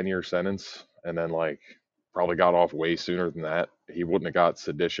a 10-year sentence and then like probably got off way sooner than that. He wouldn't have got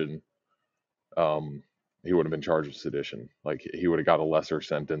sedition. He would have been charged with sedition. Like he would have got a lesser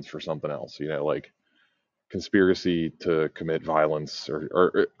sentence for something else, like conspiracy to commit violence,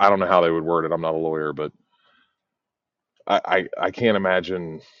 or I don't know how they would word it. I'm not a lawyer, but I can't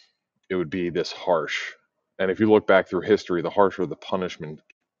imagine it would be this harsh. And if you look back through history, the harsher the punishment,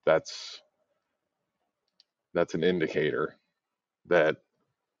 that's an indicator that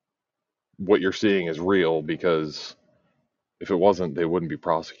what you're seeing is real, because if it wasn't, they wouldn't be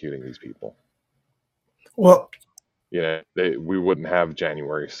prosecuting these people. well, We wouldn't have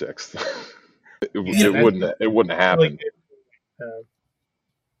January 6th. it Yeah, wouldn't that's really happen. good.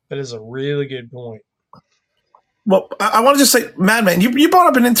 That is a really good point. well, I want to just say, Madman, you brought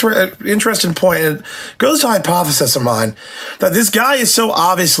up an interesting point, and it goes to a hypothesis of mine that this guy is so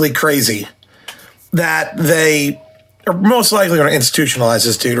obviously crazy that they are most likely going to institutionalize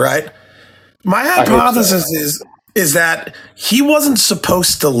this dude, right? My hope so. hypothesis is that he wasn't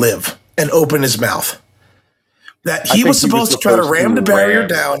supposed to live and open his mouth. That he was supposed to try to ram the barrier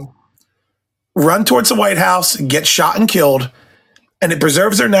down, run towards the White House, get shot and killed, and it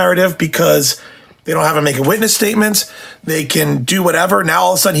preserves their narrative because they don't have to make witness statements. They can do whatever. Now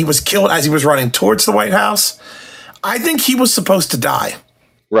all of a sudden he was killed as he was running towards the White House. I think he was supposed to die.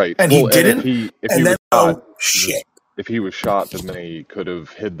 Right. And he didn't. Shit. If he was shot, then they could have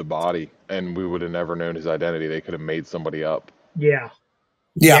hid the body and we would have never known his identity. They could have made somebody up. Yeah.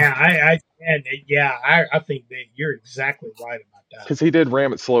 I think that you're exactly right about that. Because he did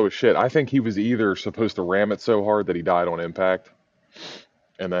ram it slow as shit. I think he was either supposed to ram it so hard that he died on impact,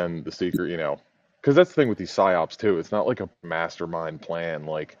 and then the secret, because that's the thing with these psyops too. It's not like a mastermind plan.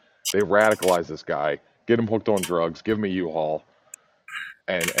 Like they radicalize this guy, get him hooked on drugs, give him a U-Haul,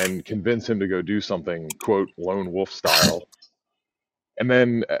 and convince him to go do something, quote, lone wolf style. And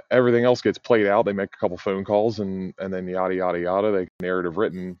then everything else gets played out. They make a couple phone calls, and then yada yada yada. They get narrative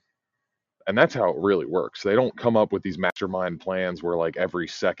written, And that's how it really works. They don't come up with these mastermind plans where like every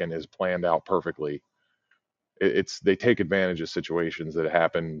second is planned out perfectly. It's they take advantage of situations that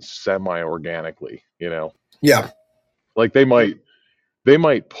happen semi-organically, you know. Yeah. Like they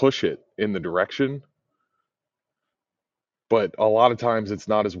might push it in the direction, but a lot of times it's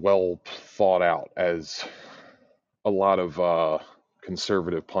not as well thought out as a lot of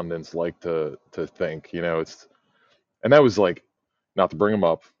conservative pundits like to think. You know, it's and that was like not to bring him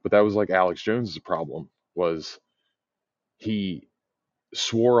up, but that was like Alex Jones's problem was he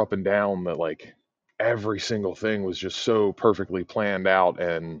swore up and down that like every single thing was just so perfectly planned out,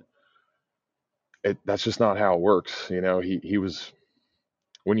 and that's just not how it works. You know, he was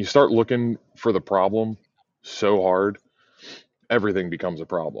when you start looking for the problem so hard, everything becomes a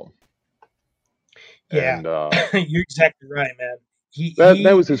problem. Yeah, And you're exactly right, man. that He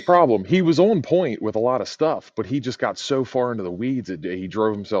was his problem. He was on point with a lot of stuff, but he just got so far into the weeds that he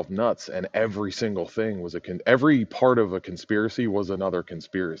drove himself nuts. And every single thing was every part of a conspiracy was another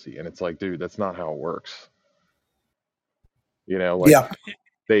conspiracy. And it's like, dude, that's not how it works. You know, like Yeah.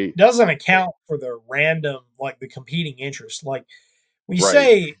 they doesn't account for the random, like the competing interests. Like when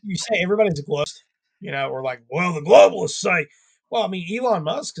right, you say everybody's a globalist, or like, well, the globalists say, well, I mean, Elon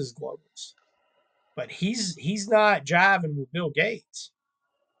Musk is a globalist, but he's not jiving with Bill Gates.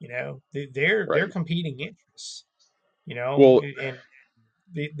 They're right. competing interests. Well, And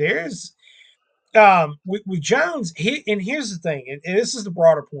there's with Jones. And here's the thing, and this is the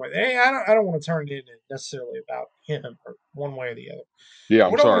broader point. I don't want to turn it into necessarily about him or one way or the other. yeah,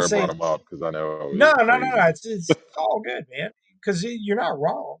 I'm What I want sorry to I say brought is him up because I know it no, was no, no, no. crazy. It's all good, man. Because you're not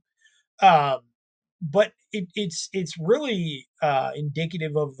wrong. Um, but it's really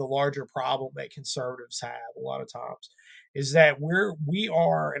indicative of the larger problem that conservatives have a lot of times is that we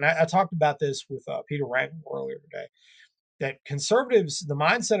are, and I talked about this with Peter Rankin earlier today. That conservatives, the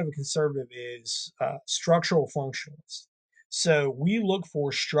mindset of a conservative is structural functionalist. So we look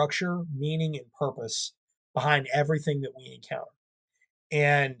for structure, meaning, and purpose behind everything that we encounter.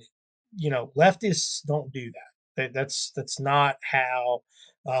 And leftists don't do that. That's not how.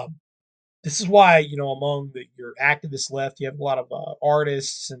 Um, this is why among your activist left, you have a lot of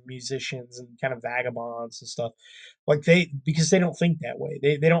artists and musicians and kind of vagabonds and stuff, like because they don't think that way.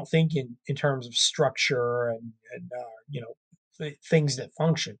 They don't think in terms of structure and things that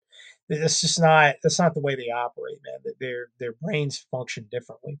function. That's not the way they operate, man. Their brains function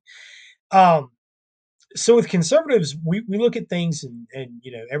differently. Um, so with conservatives, we look at things and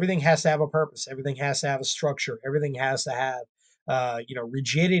everything has to have a purpose, everything has to have a structure, everything has to have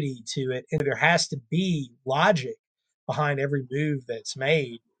rigidity to it, and there has to be logic behind every move that's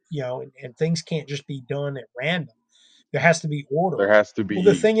made, and things can't just be done at random. There has to be order. There has to Well,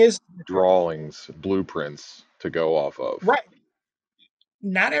 the be thing is, drawings, blueprints to go off of. right,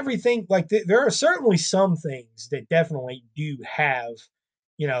 not everything, like there are certainly some things that definitely do have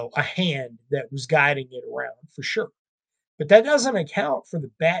a hand that was guiding it around for sure. But that doesn't account for the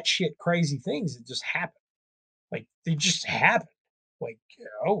batshit crazy things that just happen. Like they just happen. Like,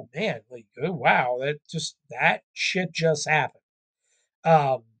 oh man, like, oh wow, that shit just happened.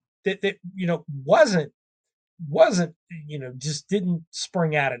 That wasn't just didn't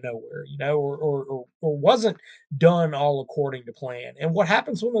spring out of nowhere, or wasn't done all according to plan. And what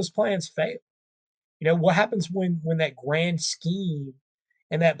happens when those plans fail? What happens when that grand scheme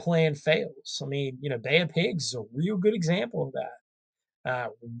and that plan fails? I mean, Bay of Pigs is a real good example of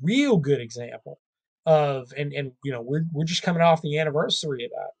that. Real good example of, and we're just coming off the anniversary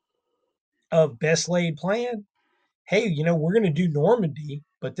of Best Laid Plan. Hey, we're going to do Normandy,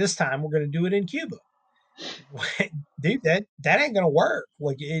 but this time we're going to do it in Cuba. Dude, that ain't going to work.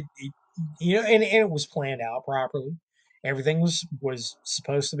 Like and it was planned out properly. Everything was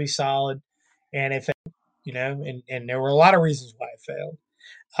supposed to be solid, and it failed. And there were a lot of reasons why it failed.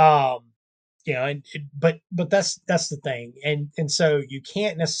 Um, but that's the thing, and so you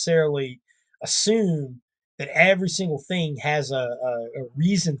can't necessarily assume that every single thing has a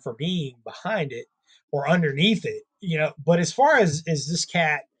reason for being behind it or underneath it. But as far as this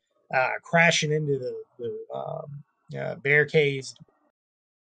cat crashing into the barricades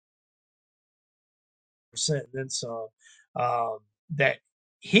percent and then some, um, that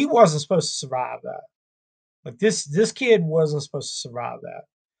he wasn't supposed to survive that. Like this kid wasn't supposed to survive that.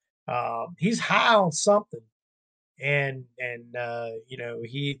 He's high on something, and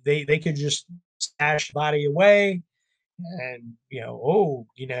they could just stash the body away, and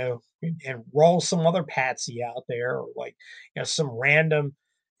and roll some other patsy out there, or like some random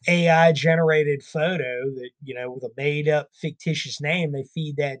AI generated photo that with a made up fictitious name. They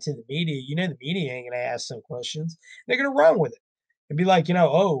feed that to the media. The media ain't gonna ask some questions. They're gonna run with it and be like,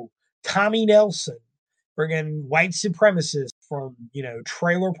 oh, Tommy Nelson, friggin' white supremacist from,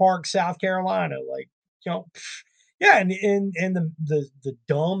 Trailer Park, South Carolina. Like, yeah, and the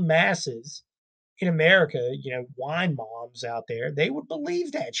dumb masses in America, wine moms out there, they would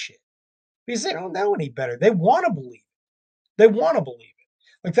believe that shit because they don't know any better. They want to believe it. They want to believe it.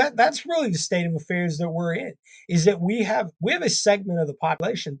 Like that's really the state of affairs that we're in, is that we have a segment of the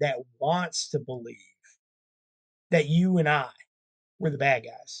population that wants to believe that you and I were the bad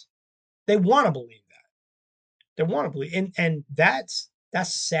guys. They want to believe that. They want to believe, and that's the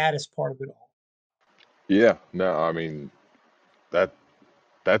saddest part of it all. Yeah, no, I mean that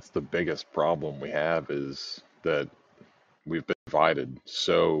that's the biggest problem we have is that we've been divided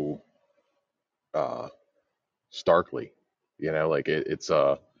so uh starkly. Like it's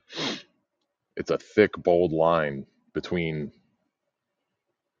a thick, bold line between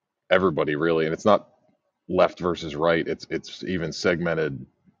everybody really, and it's not left versus right. It's even segmented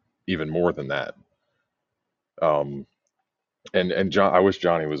even more than that. Um, and John, I wish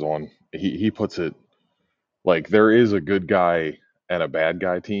Johnny was on. He puts it like there is a good guy and a bad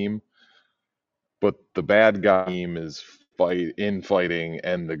guy team, but the bad guy team is fighting,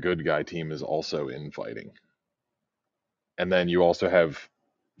 and the good guy team is also in fighting. And then you also have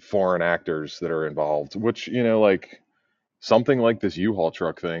foreign actors that are involved, which like something like this U-Haul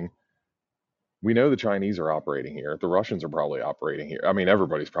truck thing. We know the Chinese are operating here. The Russians are probably operating here. I mean,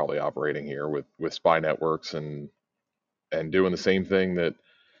 everybody's probably operating here with spy networks and doing the same thing that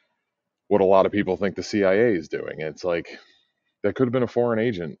what a lot of people think the CIA is doing. It's like that could have been a foreign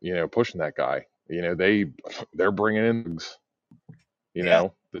agent, pushing that guy. They're bringing in drugs. Yeah.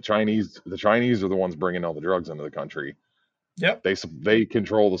 The Chinese are the ones bringing all the drugs into the country. Yep. They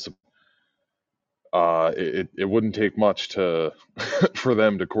control the. It wouldn't take much to for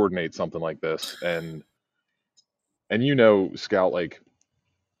them to coordinate something like this, and Scout, like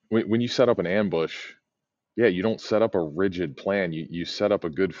when you set up an ambush, yeah, you don't set up a rigid plan. You set up a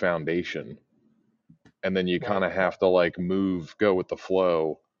good foundation, and then you kind of have to like go with the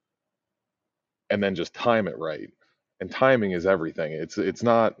flow, and then just time it right. And timing is everything. It's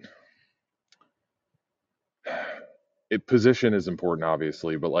not. Position is important,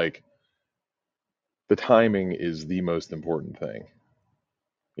 obviously, but like the timing is the most important thing.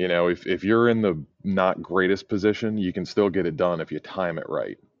 If you're in the not greatest position, you can still get it done if you time it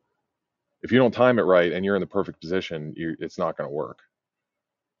right. If you don't time it right and you're in the perfect position, it's not going to work.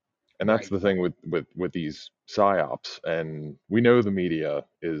 And that's the thing with these psyops. And we know the media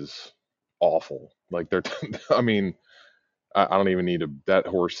is awful. Like I mean, I don't even need to. That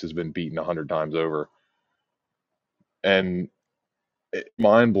horse has been beaten 100 times over, and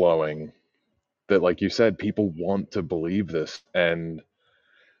mind blowing that, like you said, people want to believe this. And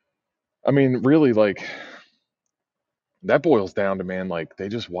I mean, really, like that boils down to, man, like they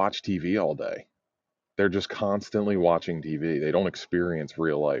just watch TV all day. They're just constantly watching TV. They don't experience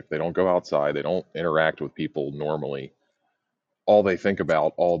real life. They don't go outside. They don't interact with people normally. All they think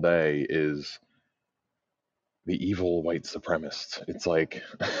about all day is the evil white supremacists. It's like,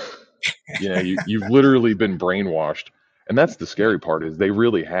 you've literally been brainwashed. And that's the scary part, is they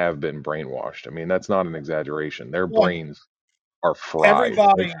really have been brainwashed. I mean, that's not an exaggeration. Their Well, brains are fried.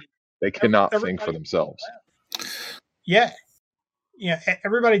 everybody, They cannot think everybody for themselves. Yeah.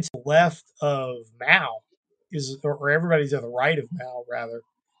 Everybody to the left of Mao or everybody to the right of Mao, rather,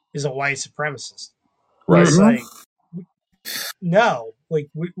 is a white supremacist. Right. It's like, no, like,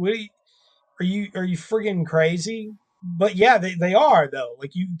 are you friggin' crazy? But yeah, they are, though.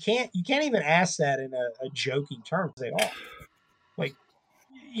 Like, you can't even ask that in a joking term. They are. Like,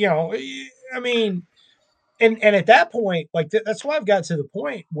 I mean, and at that point, like that's why I've got to the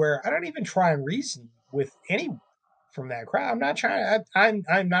point where I don't even try and reason with anyone from that crowd. I'm not trying.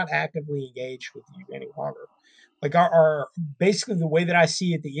 I'm not actively engaged with you any longer. Like our basically the way that I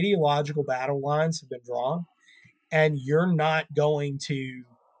see it, the ideological battle lines have been drawn, and you're not going to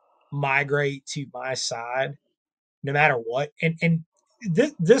migrate to my side no matter what. And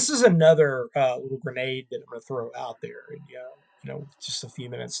this is another little grenade that I'm going to throw out there. And just a few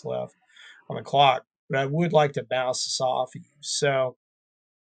minutes left on the clock, but I would like to bounce this off of you. So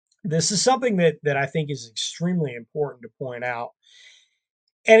this is something that I think is extremely important to point out,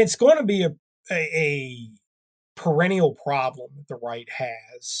 and it's going to be a perennial problem that the right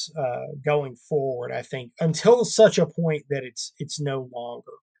has going forward. I think until such a point that it's no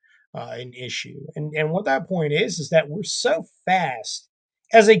longer an issue, and what that point is that we're so fast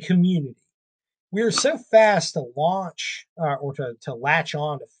as a community. We are so fast to launch or to latch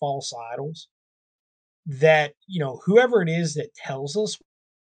on to false idols that whoever it is that tells us,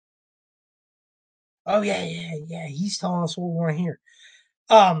 oh yeah, he's telling us what we want to hear.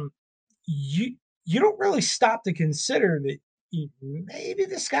 you don't really stop to consider that maybe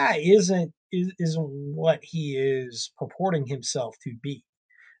this guy isn't what he is purporting himself to be.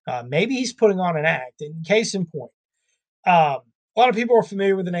 Maybe he's putting on an act. And case in point, a lot of people are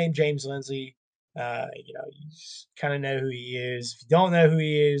familiar with the name James Lindsay. You kind of know who he is. If you don't know who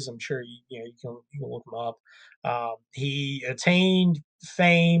he is, I'm sure you can look him up. He attained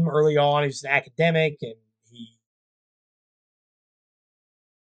fame early on. He was an academic, and he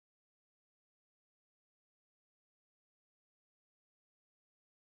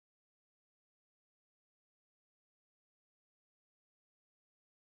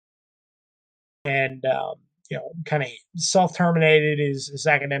and kind of self-terminated his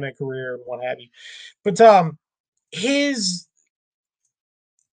academic career and what have you. But his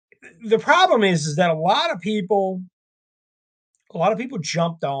the problem is that a lot of people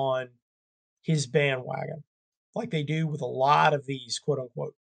jumped on his bandwagon, like they do with a lot of these quote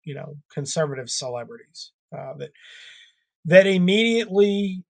unquote conservative celebrities that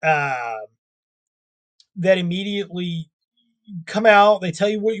immediately come out. They tell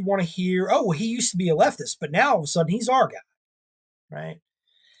you what you want to hear. Oh, well, he used to be a leftist, but now all of a sudden he's our guy, right?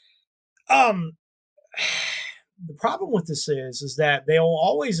 The problem with this is that they'll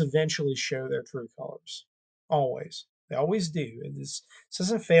always eventually show their true colors. Always. They always do. And this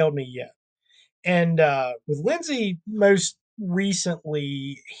hasn't failed me yet. And with Lindsay, most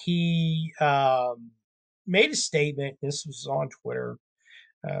recently, he made a statement. This was on Twitter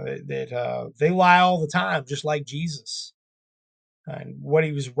that they lie all the time, just like Jesus. And what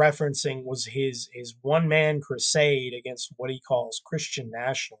he was referencing was his one-man crusade against what he calls Christian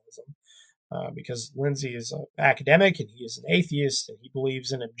nationalism. Because Lindsay is an academic and he is an atheist, and he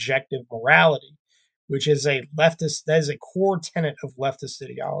believes in objective morality, which is that is a core tenet of leftist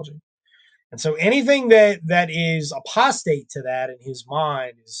ideology. And so anything that is apostate to that in his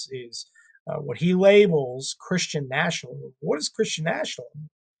mind is what he labels Christian nationalism. What is Christian nationalism?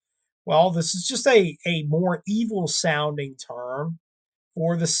 Well, this is just a more evil sounding term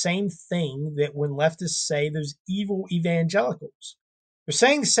for the same thing that when leftists say those evil evangelicals. They're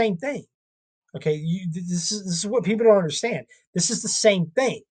saying the same thing. Okay, this is what people don't understand. This is the same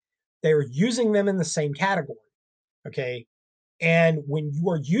thing. They're using them in the same category. Okay, and when you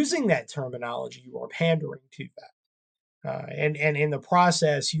are using that terminology, you are pandering to that, and in the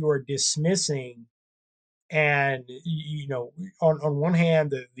process, you are dismissing. And on one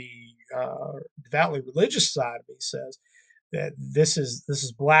hand, the devoutly religious side of me says that this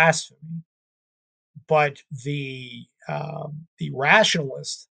is blasphemy, but the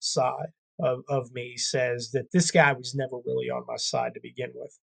rationalist side of me says that this guy was never really on my side to begin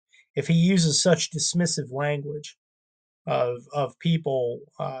with. If he uses such dismissive language of people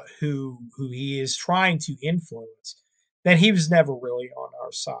who he is trying to influence, then he was never really on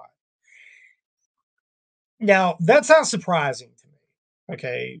our side. Now, that's not surprising to me.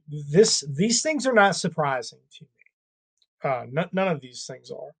 Okay, these things are not surprising to me. None of these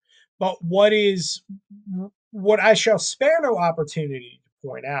things are. But what I shall spare no opportunity to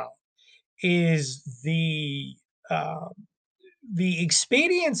point out is the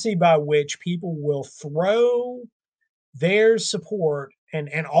expediency by which people will throw their support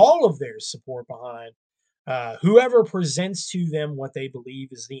and all of their support behind whoever presents to them what they believe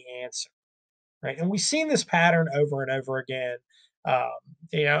is the answer, right? And we've seen this pattern over and over again.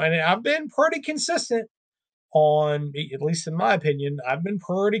 And I've been pretty consistent on, at least in my opinion, I've been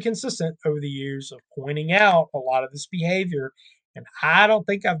pretty consistent over the years of pointing out a lot of this behavior, and I don't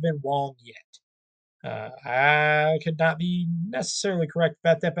think I've been wrong yet. I could not be necessarily correct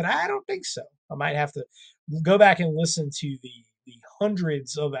about that, but I don't think so. I might have to go back and listen to the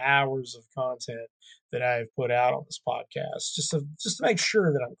hundreds of hours of content that I've put out on this podcast just to make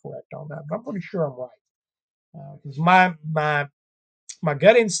sure that I'm correct on that. But I'm pretty sure I'm right, because my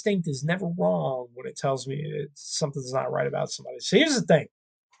gut instinct is never wrong when it tells me something's not right about somebody. So here's the thing.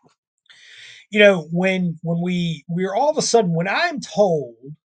 When we're all of a sudden, when I'm told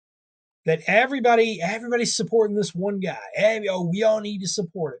that everybody's supporting this one guy, we all need to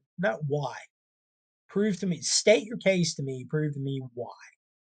support it. Not why. Prove to me, state your case to me, prove to me why.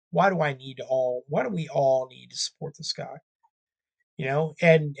 Why do we all need to support this guy?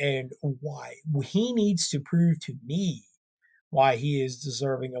 And why? He needs to prove to me why he is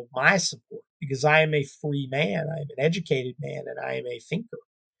deserving of my support, because I am a free man, I am an educated man, and I am a thinker.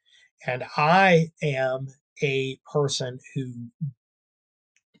 And I am a person who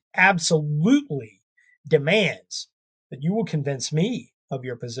absolutely demands that you will convince me of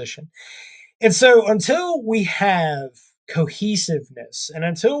your position. And so until we have cohesiveness, and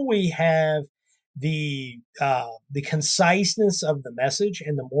until we have the conciseness of the message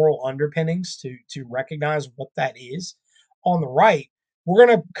and the moral underpinnings to recognize what that is. On the right, we're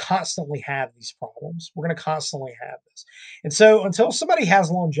going to constantly have these problems. We're going to constantly have this, and so until somebody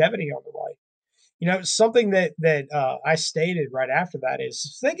has longevity on the right, something that I stated right after that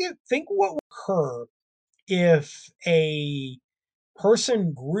is think what would occur if a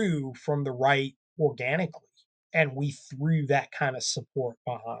person grew from the right organically and we threw that kind of support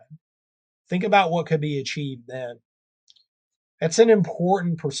behind. Think about what could be achieved then. That's an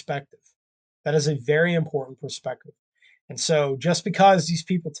important perspective. That is a very important perspective. And so just because these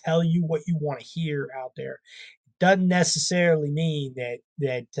people tell you what you want to hear out there doesn't necessarily mean that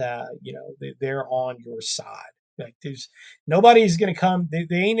they're on your side. Like there's nobody's going to come. There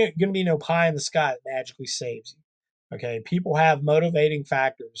ain't going to be no pie in the sky that magically saves you. Okay, people have motivating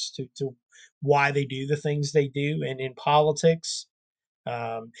factors to why they do the things they do, and in politics,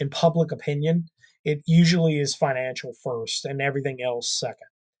 in public opinion, it usually is financial first and everything else second.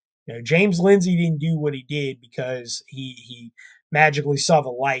 James Lindsay didn't do what he did because he magically saw the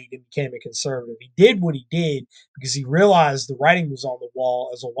light and became a conservative. He did what he did because he realized the writing was on the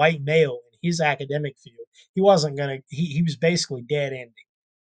wall as a white male in his academic field. He wasn't gonna. He was basically dead ending,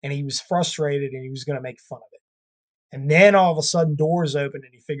 and he was frustrated and he was gonna make fun of it. And then all of a sudden, doors opened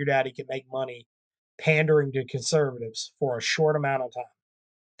and he figured out he could make money pandering to conservatives for a short amount of time.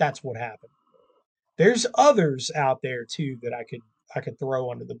 That's what happened. There's others out there too that I could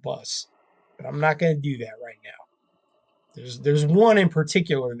throw under the bus, but I'm not going to do that right now. There's one in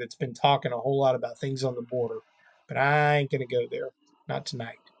particular that's been talking a whole lot about things on the border, but I ain't going to go there. Not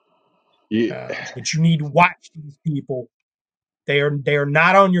tonight. Yeah, But you need to watch these people. They are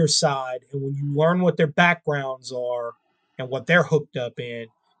not on your side, and when you learn what their backgrounds are and what they're hooked up in,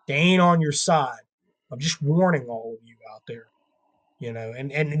 they ain't on your side. I'm just warning all of you out there.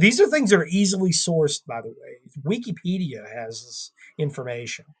 And these are things that are easily sourced, by the way. Wikipedia has this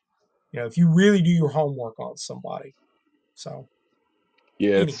information, if you really do your homework on somebody. So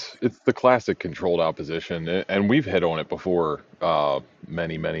yeah, anyway, it's the classic controlled opposition, and we've hit on it before,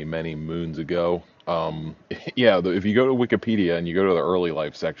 many, many, many moons ago. Yeah, if you go to Wikipedia and you go to the early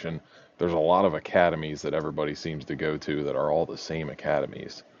life section, there's a lot of academies that everybody seems to go to that are all the same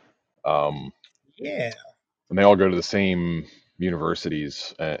academies, um, yeah, and they all go to the same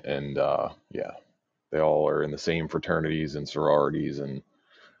universities, and yeah, they all are in the same fraternities and sororities and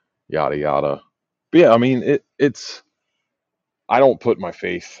yada yada. But yeah, I mean, it's I don't put my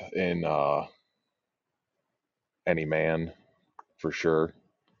faith in any man for sure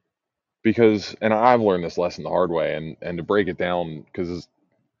because, and I've learned this lesson the hard way, and to break it down, because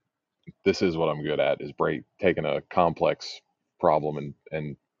this is what I'm good at, is taking a complex problem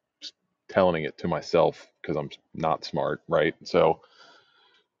and telling it to myself because I'm not smart, right? So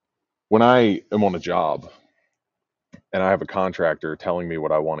when I am on a job and I have a contractor telling me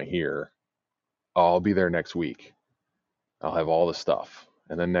what I want to hear, oh, I'll be there next week, I'll have all the stuff,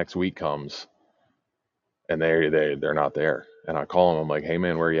 and then next week comes and they're not there, and I call them, I'm like, hey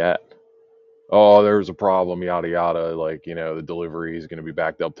man, where you at? Oh, there's a problem, yada yada, like, the delivery is going to be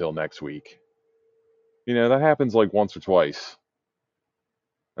backed up till next week. That happens like once or twice,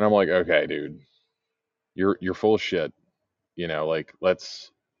 and I'm like, okay dude, you're full of shit. Like,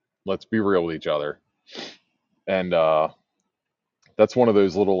 let's be real with each other. And that's one of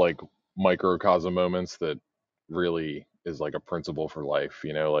those little, like, microcosm moments that really is like a principle for life.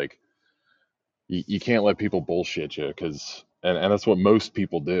 Like, you can't let people bullshit you, because and that's what most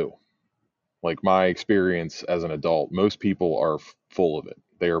people do. Like, my experience as an adult, most people are full of it.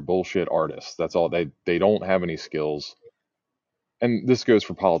 They are bullshit artists. That's all. They don't have any skills. And this goes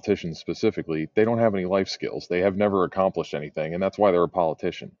for politicians specifically. They don't have any life skills. They have never accomplished anything, and that's why they're a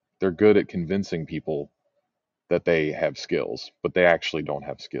politician. They're good at convincing people that they have skills, but they actually don't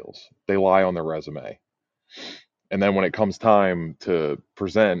have skills. They lie on their resume. And then when it comes time to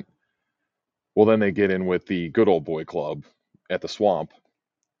present, well, then they get in with the good old boy club at the swamp,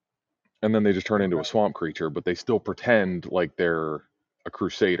 and then they just turn into a right. swamp creature, but they still pretend like they're a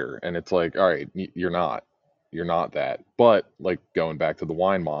crusader. And it's like, all right, you're not that. But, like, going back to the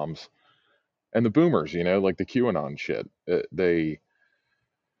wine moms and the boomers, like the QAnon shit, they're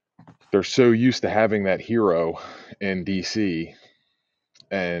so used to having that hero in DC,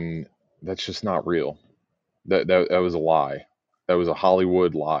 and that's just not real. That was a lie. That was a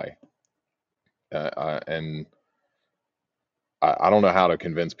Hollywood lie. And I don't know how to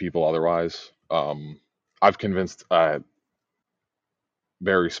convince people otherwise. I've convinced a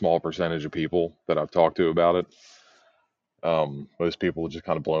very small percentage of people that I've talked to about it. Most people just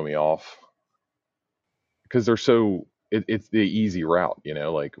kind of blow me off because they're so. It's the easy route,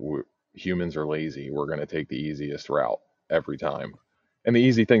 like humans are lazy. We're going to take the easiest route every time. And the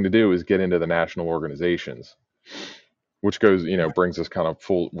easy thing to do is get into the national organizations, which goes, brings us kind of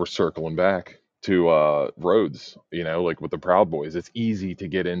we're circling back to roads, like with the Proud Boys. It's easy to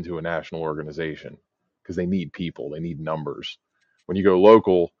get into a national organization because they need people, they need numbers. When you go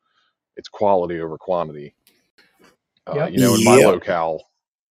local, it's quality over quantity. Yep. In my Yep.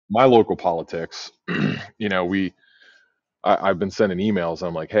 my local politics, I've been sending emails.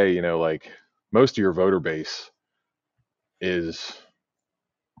 I'm like, hey, like most of your voter base is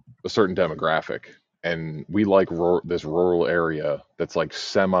a certain demographic, and we like this rural area that's like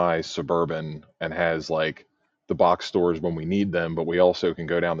semi suburban and has like the box stores when we need them, but we also can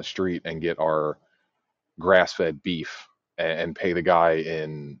go down the street and get our grass fed beef and pay the guy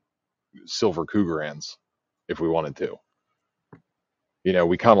in silver Krugerrands if we wanted to.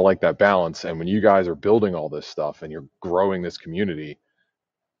 We kind of like that balance. And when you guys are building all this stuff and you're growing this community,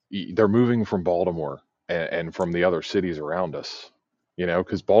 they're moving from Baltimore and from the other cities around us,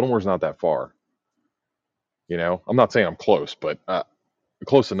 because Baltimore's not that far. I'm not saying I'm close, but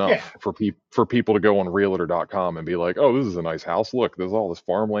close Yeah. enough for people to go on realtor.com and be like, oh, this is a nice house. Look, there's all this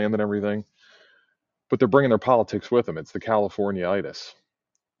farmland and everything. But they're bringing their politics with them. It's the California-itis.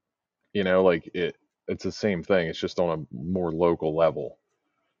 Like it's the same thing. It's just on a more local level.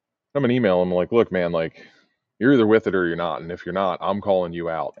 I'm gonna email them like, look, man, like you're either with it or you're not. And if you're not, I'm calling you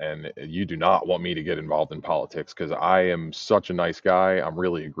out. And you do not want me to get involved in politics because I am such a nice guy. I'm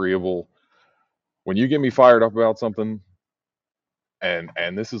really agreeable. When you get me fired up about something,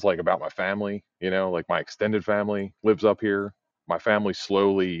 and this is like about my family, like my extended family lives up here. My family's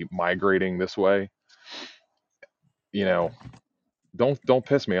slowly migrating this way. Don't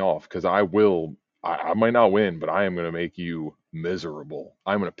piss me off because I might not win, but I am going to make you miserable.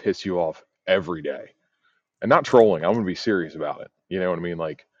 I'm going to piss you off every day. And not trolling. I'm going to be serious about it. You know what I mean?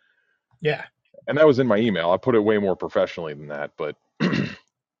 Like, Yeah. and that was in my email. I put it way more professionally than that, but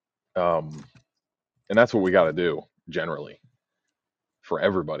and that's what we got to do generally for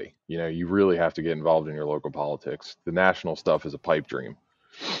everybody. You really have to get involved in your local politics. The national stuff is a pipe dream.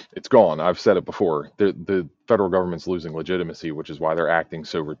 It's gone. I've said it before. The federal government's losing legitimacy, which is why they're acting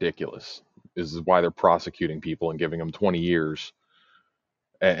so ridiculous. This is why they're prosecuting people and giving them 20 years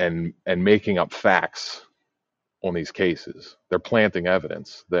and making up facts on these cases. They're planting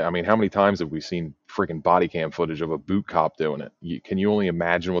evidence. I mean, how many times have we seen freaking body cam footage of a boot cop doing it? Can you only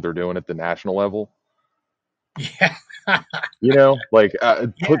imagine what they're doing at the national level? Yeah. Like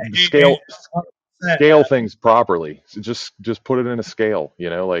put scale Yeah. things properly. So just put it in a scale.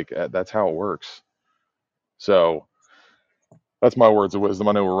 Like that's how it works. So that's my words of wisdom.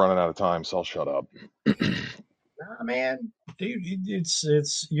 I know we're running out of time, so I'll shut up. Nah, man, dude,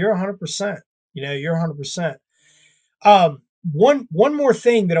 it's you're 100%. You're 100%. One more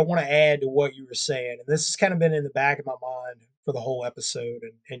thing that I want to add to what you were saying, and this has kind of been in the back of my mind for the whole episode,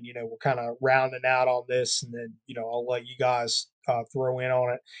 and we're kind of rounding out on this, and then I'll let you guys throw in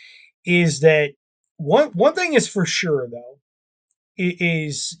on it. Is that one thing is for sure though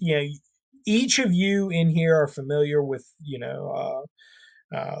is each of you in here are familiar with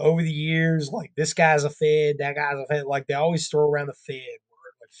over the years, like this guy's a Fed, that guy's a Fed. Like they always throw around the Fed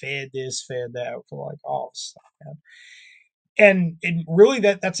word, like Fed this, Fed that, for like all this stuff, man. And really,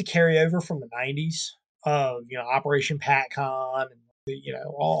 that's a carryover from the '90s of Operation PatCon and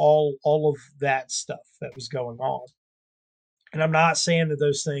all of that stuff that was going on. And I'm not saying that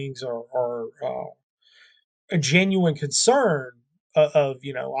those things are a genuine concern of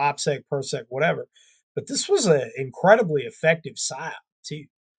OPSEC, PROSEC, whatever, but this was an incredibly effective psyop too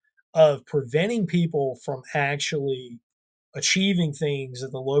of preventing people from actually achieving things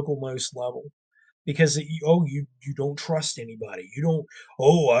at the local most level because you don't trust anybody. You don't.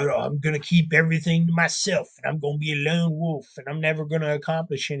 I'm gonna keep everything to myself and I'm gonna be a lone wolf and I'm never gonna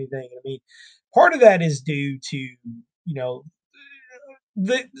accomplish anything. I mean, part of that is due to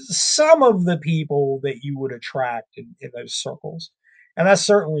some of the people that you would attract in those circles, and that's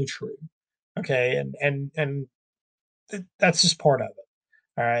certainly true. Okay, and that's just part of it.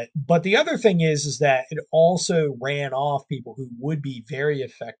 All right. But the other thing is that it also ran off people who would be very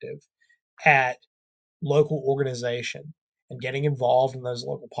effective at local organization and getting involved in those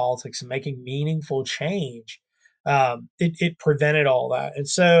local politics and making meaningful change. It prevented all that, and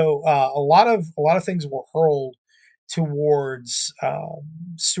so a lot of things were hurled towards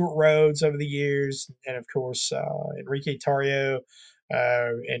Stuart Rhodes over the years, and of course Enrique Tarrio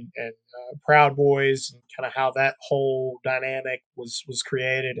and Proud Boys, and kind of how that whole dynamic was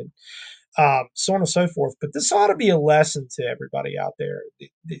created, and so on and so forth. But this ought to be a lesson to everybody out there.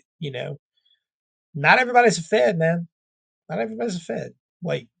 Not everybody's a Fed, man. Not everybody's a Fed.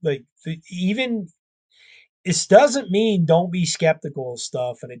 Even this doesn't mean don't be skeptical of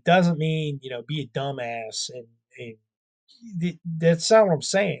stuff, and it doesn't mean be a dumbass, and that's not what I'm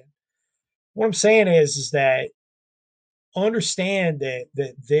saying. What I'm saying is that understand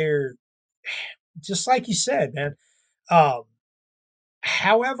that they're just like you said, man. Um,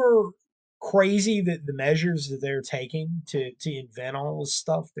 however crazy the measures that they're taking to invent all this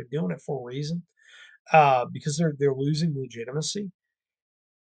stuff, they're doing it for a reason. Because they're losing legitimacy.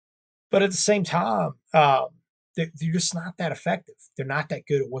 But at the same time, they're just not that effective. They're not that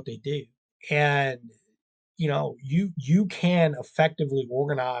good at what they do. And you can effectively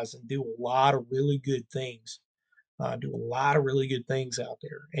organize and do a lot of really good things. Do a lot of really good things out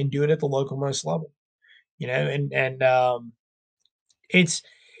there, and do it at the local most level. And it's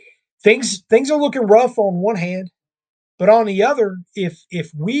things are looking rough on one hand, but on the other,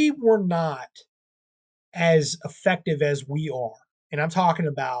 if we were not as effective as we are, and I'm talking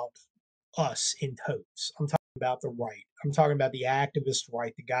about us in totes. I'm talking about the right. I'm talking about the activist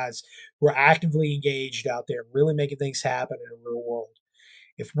right, the guys who are actively engaged out there, really making things happen in the real world.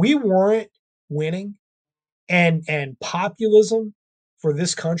 If we weren't winning, and populism for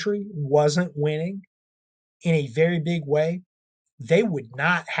this country wasn't winning in a very big way, they would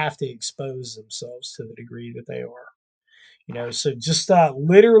not have to expose themselves to the degree that they are. So just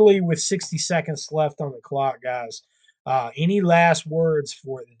literally with 60 seconds left on the clock, guys, any last words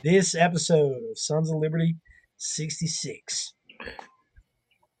for this episode of Sons of Liberty 66?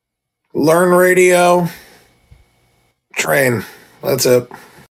 Learn radio, train. That's it.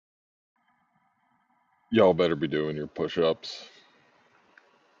 Y'all better be doing your push-ups.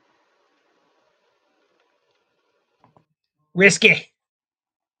 Risky.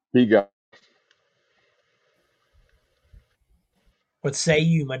 He got What say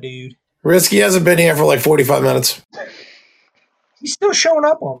you, my dude? Risky hasn't been here for like 45 minutes. He's still showing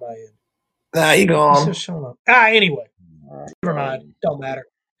up on my end. Nah, he He's gone. still showing up. Anyway, never mind. Don't matter.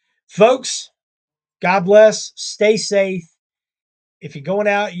 Folks, God bless. Stay safe. If you're going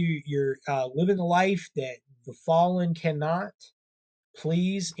out, you're living the life that the fallen cannot.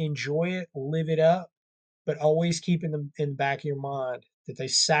 Please enjoy it, live it up, but always keep in the back of your mind that they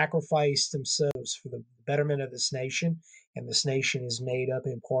sacrificed themselves for the betterment of this nation, and this nation is made up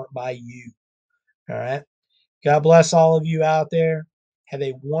in part by you. All right. God bless all of you out there. Have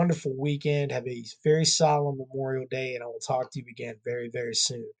a wonderful weekend. Have a very solemn Memorial Day, and I will talk to you again very, very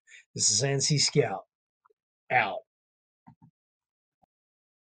soon. This is NC Scout out.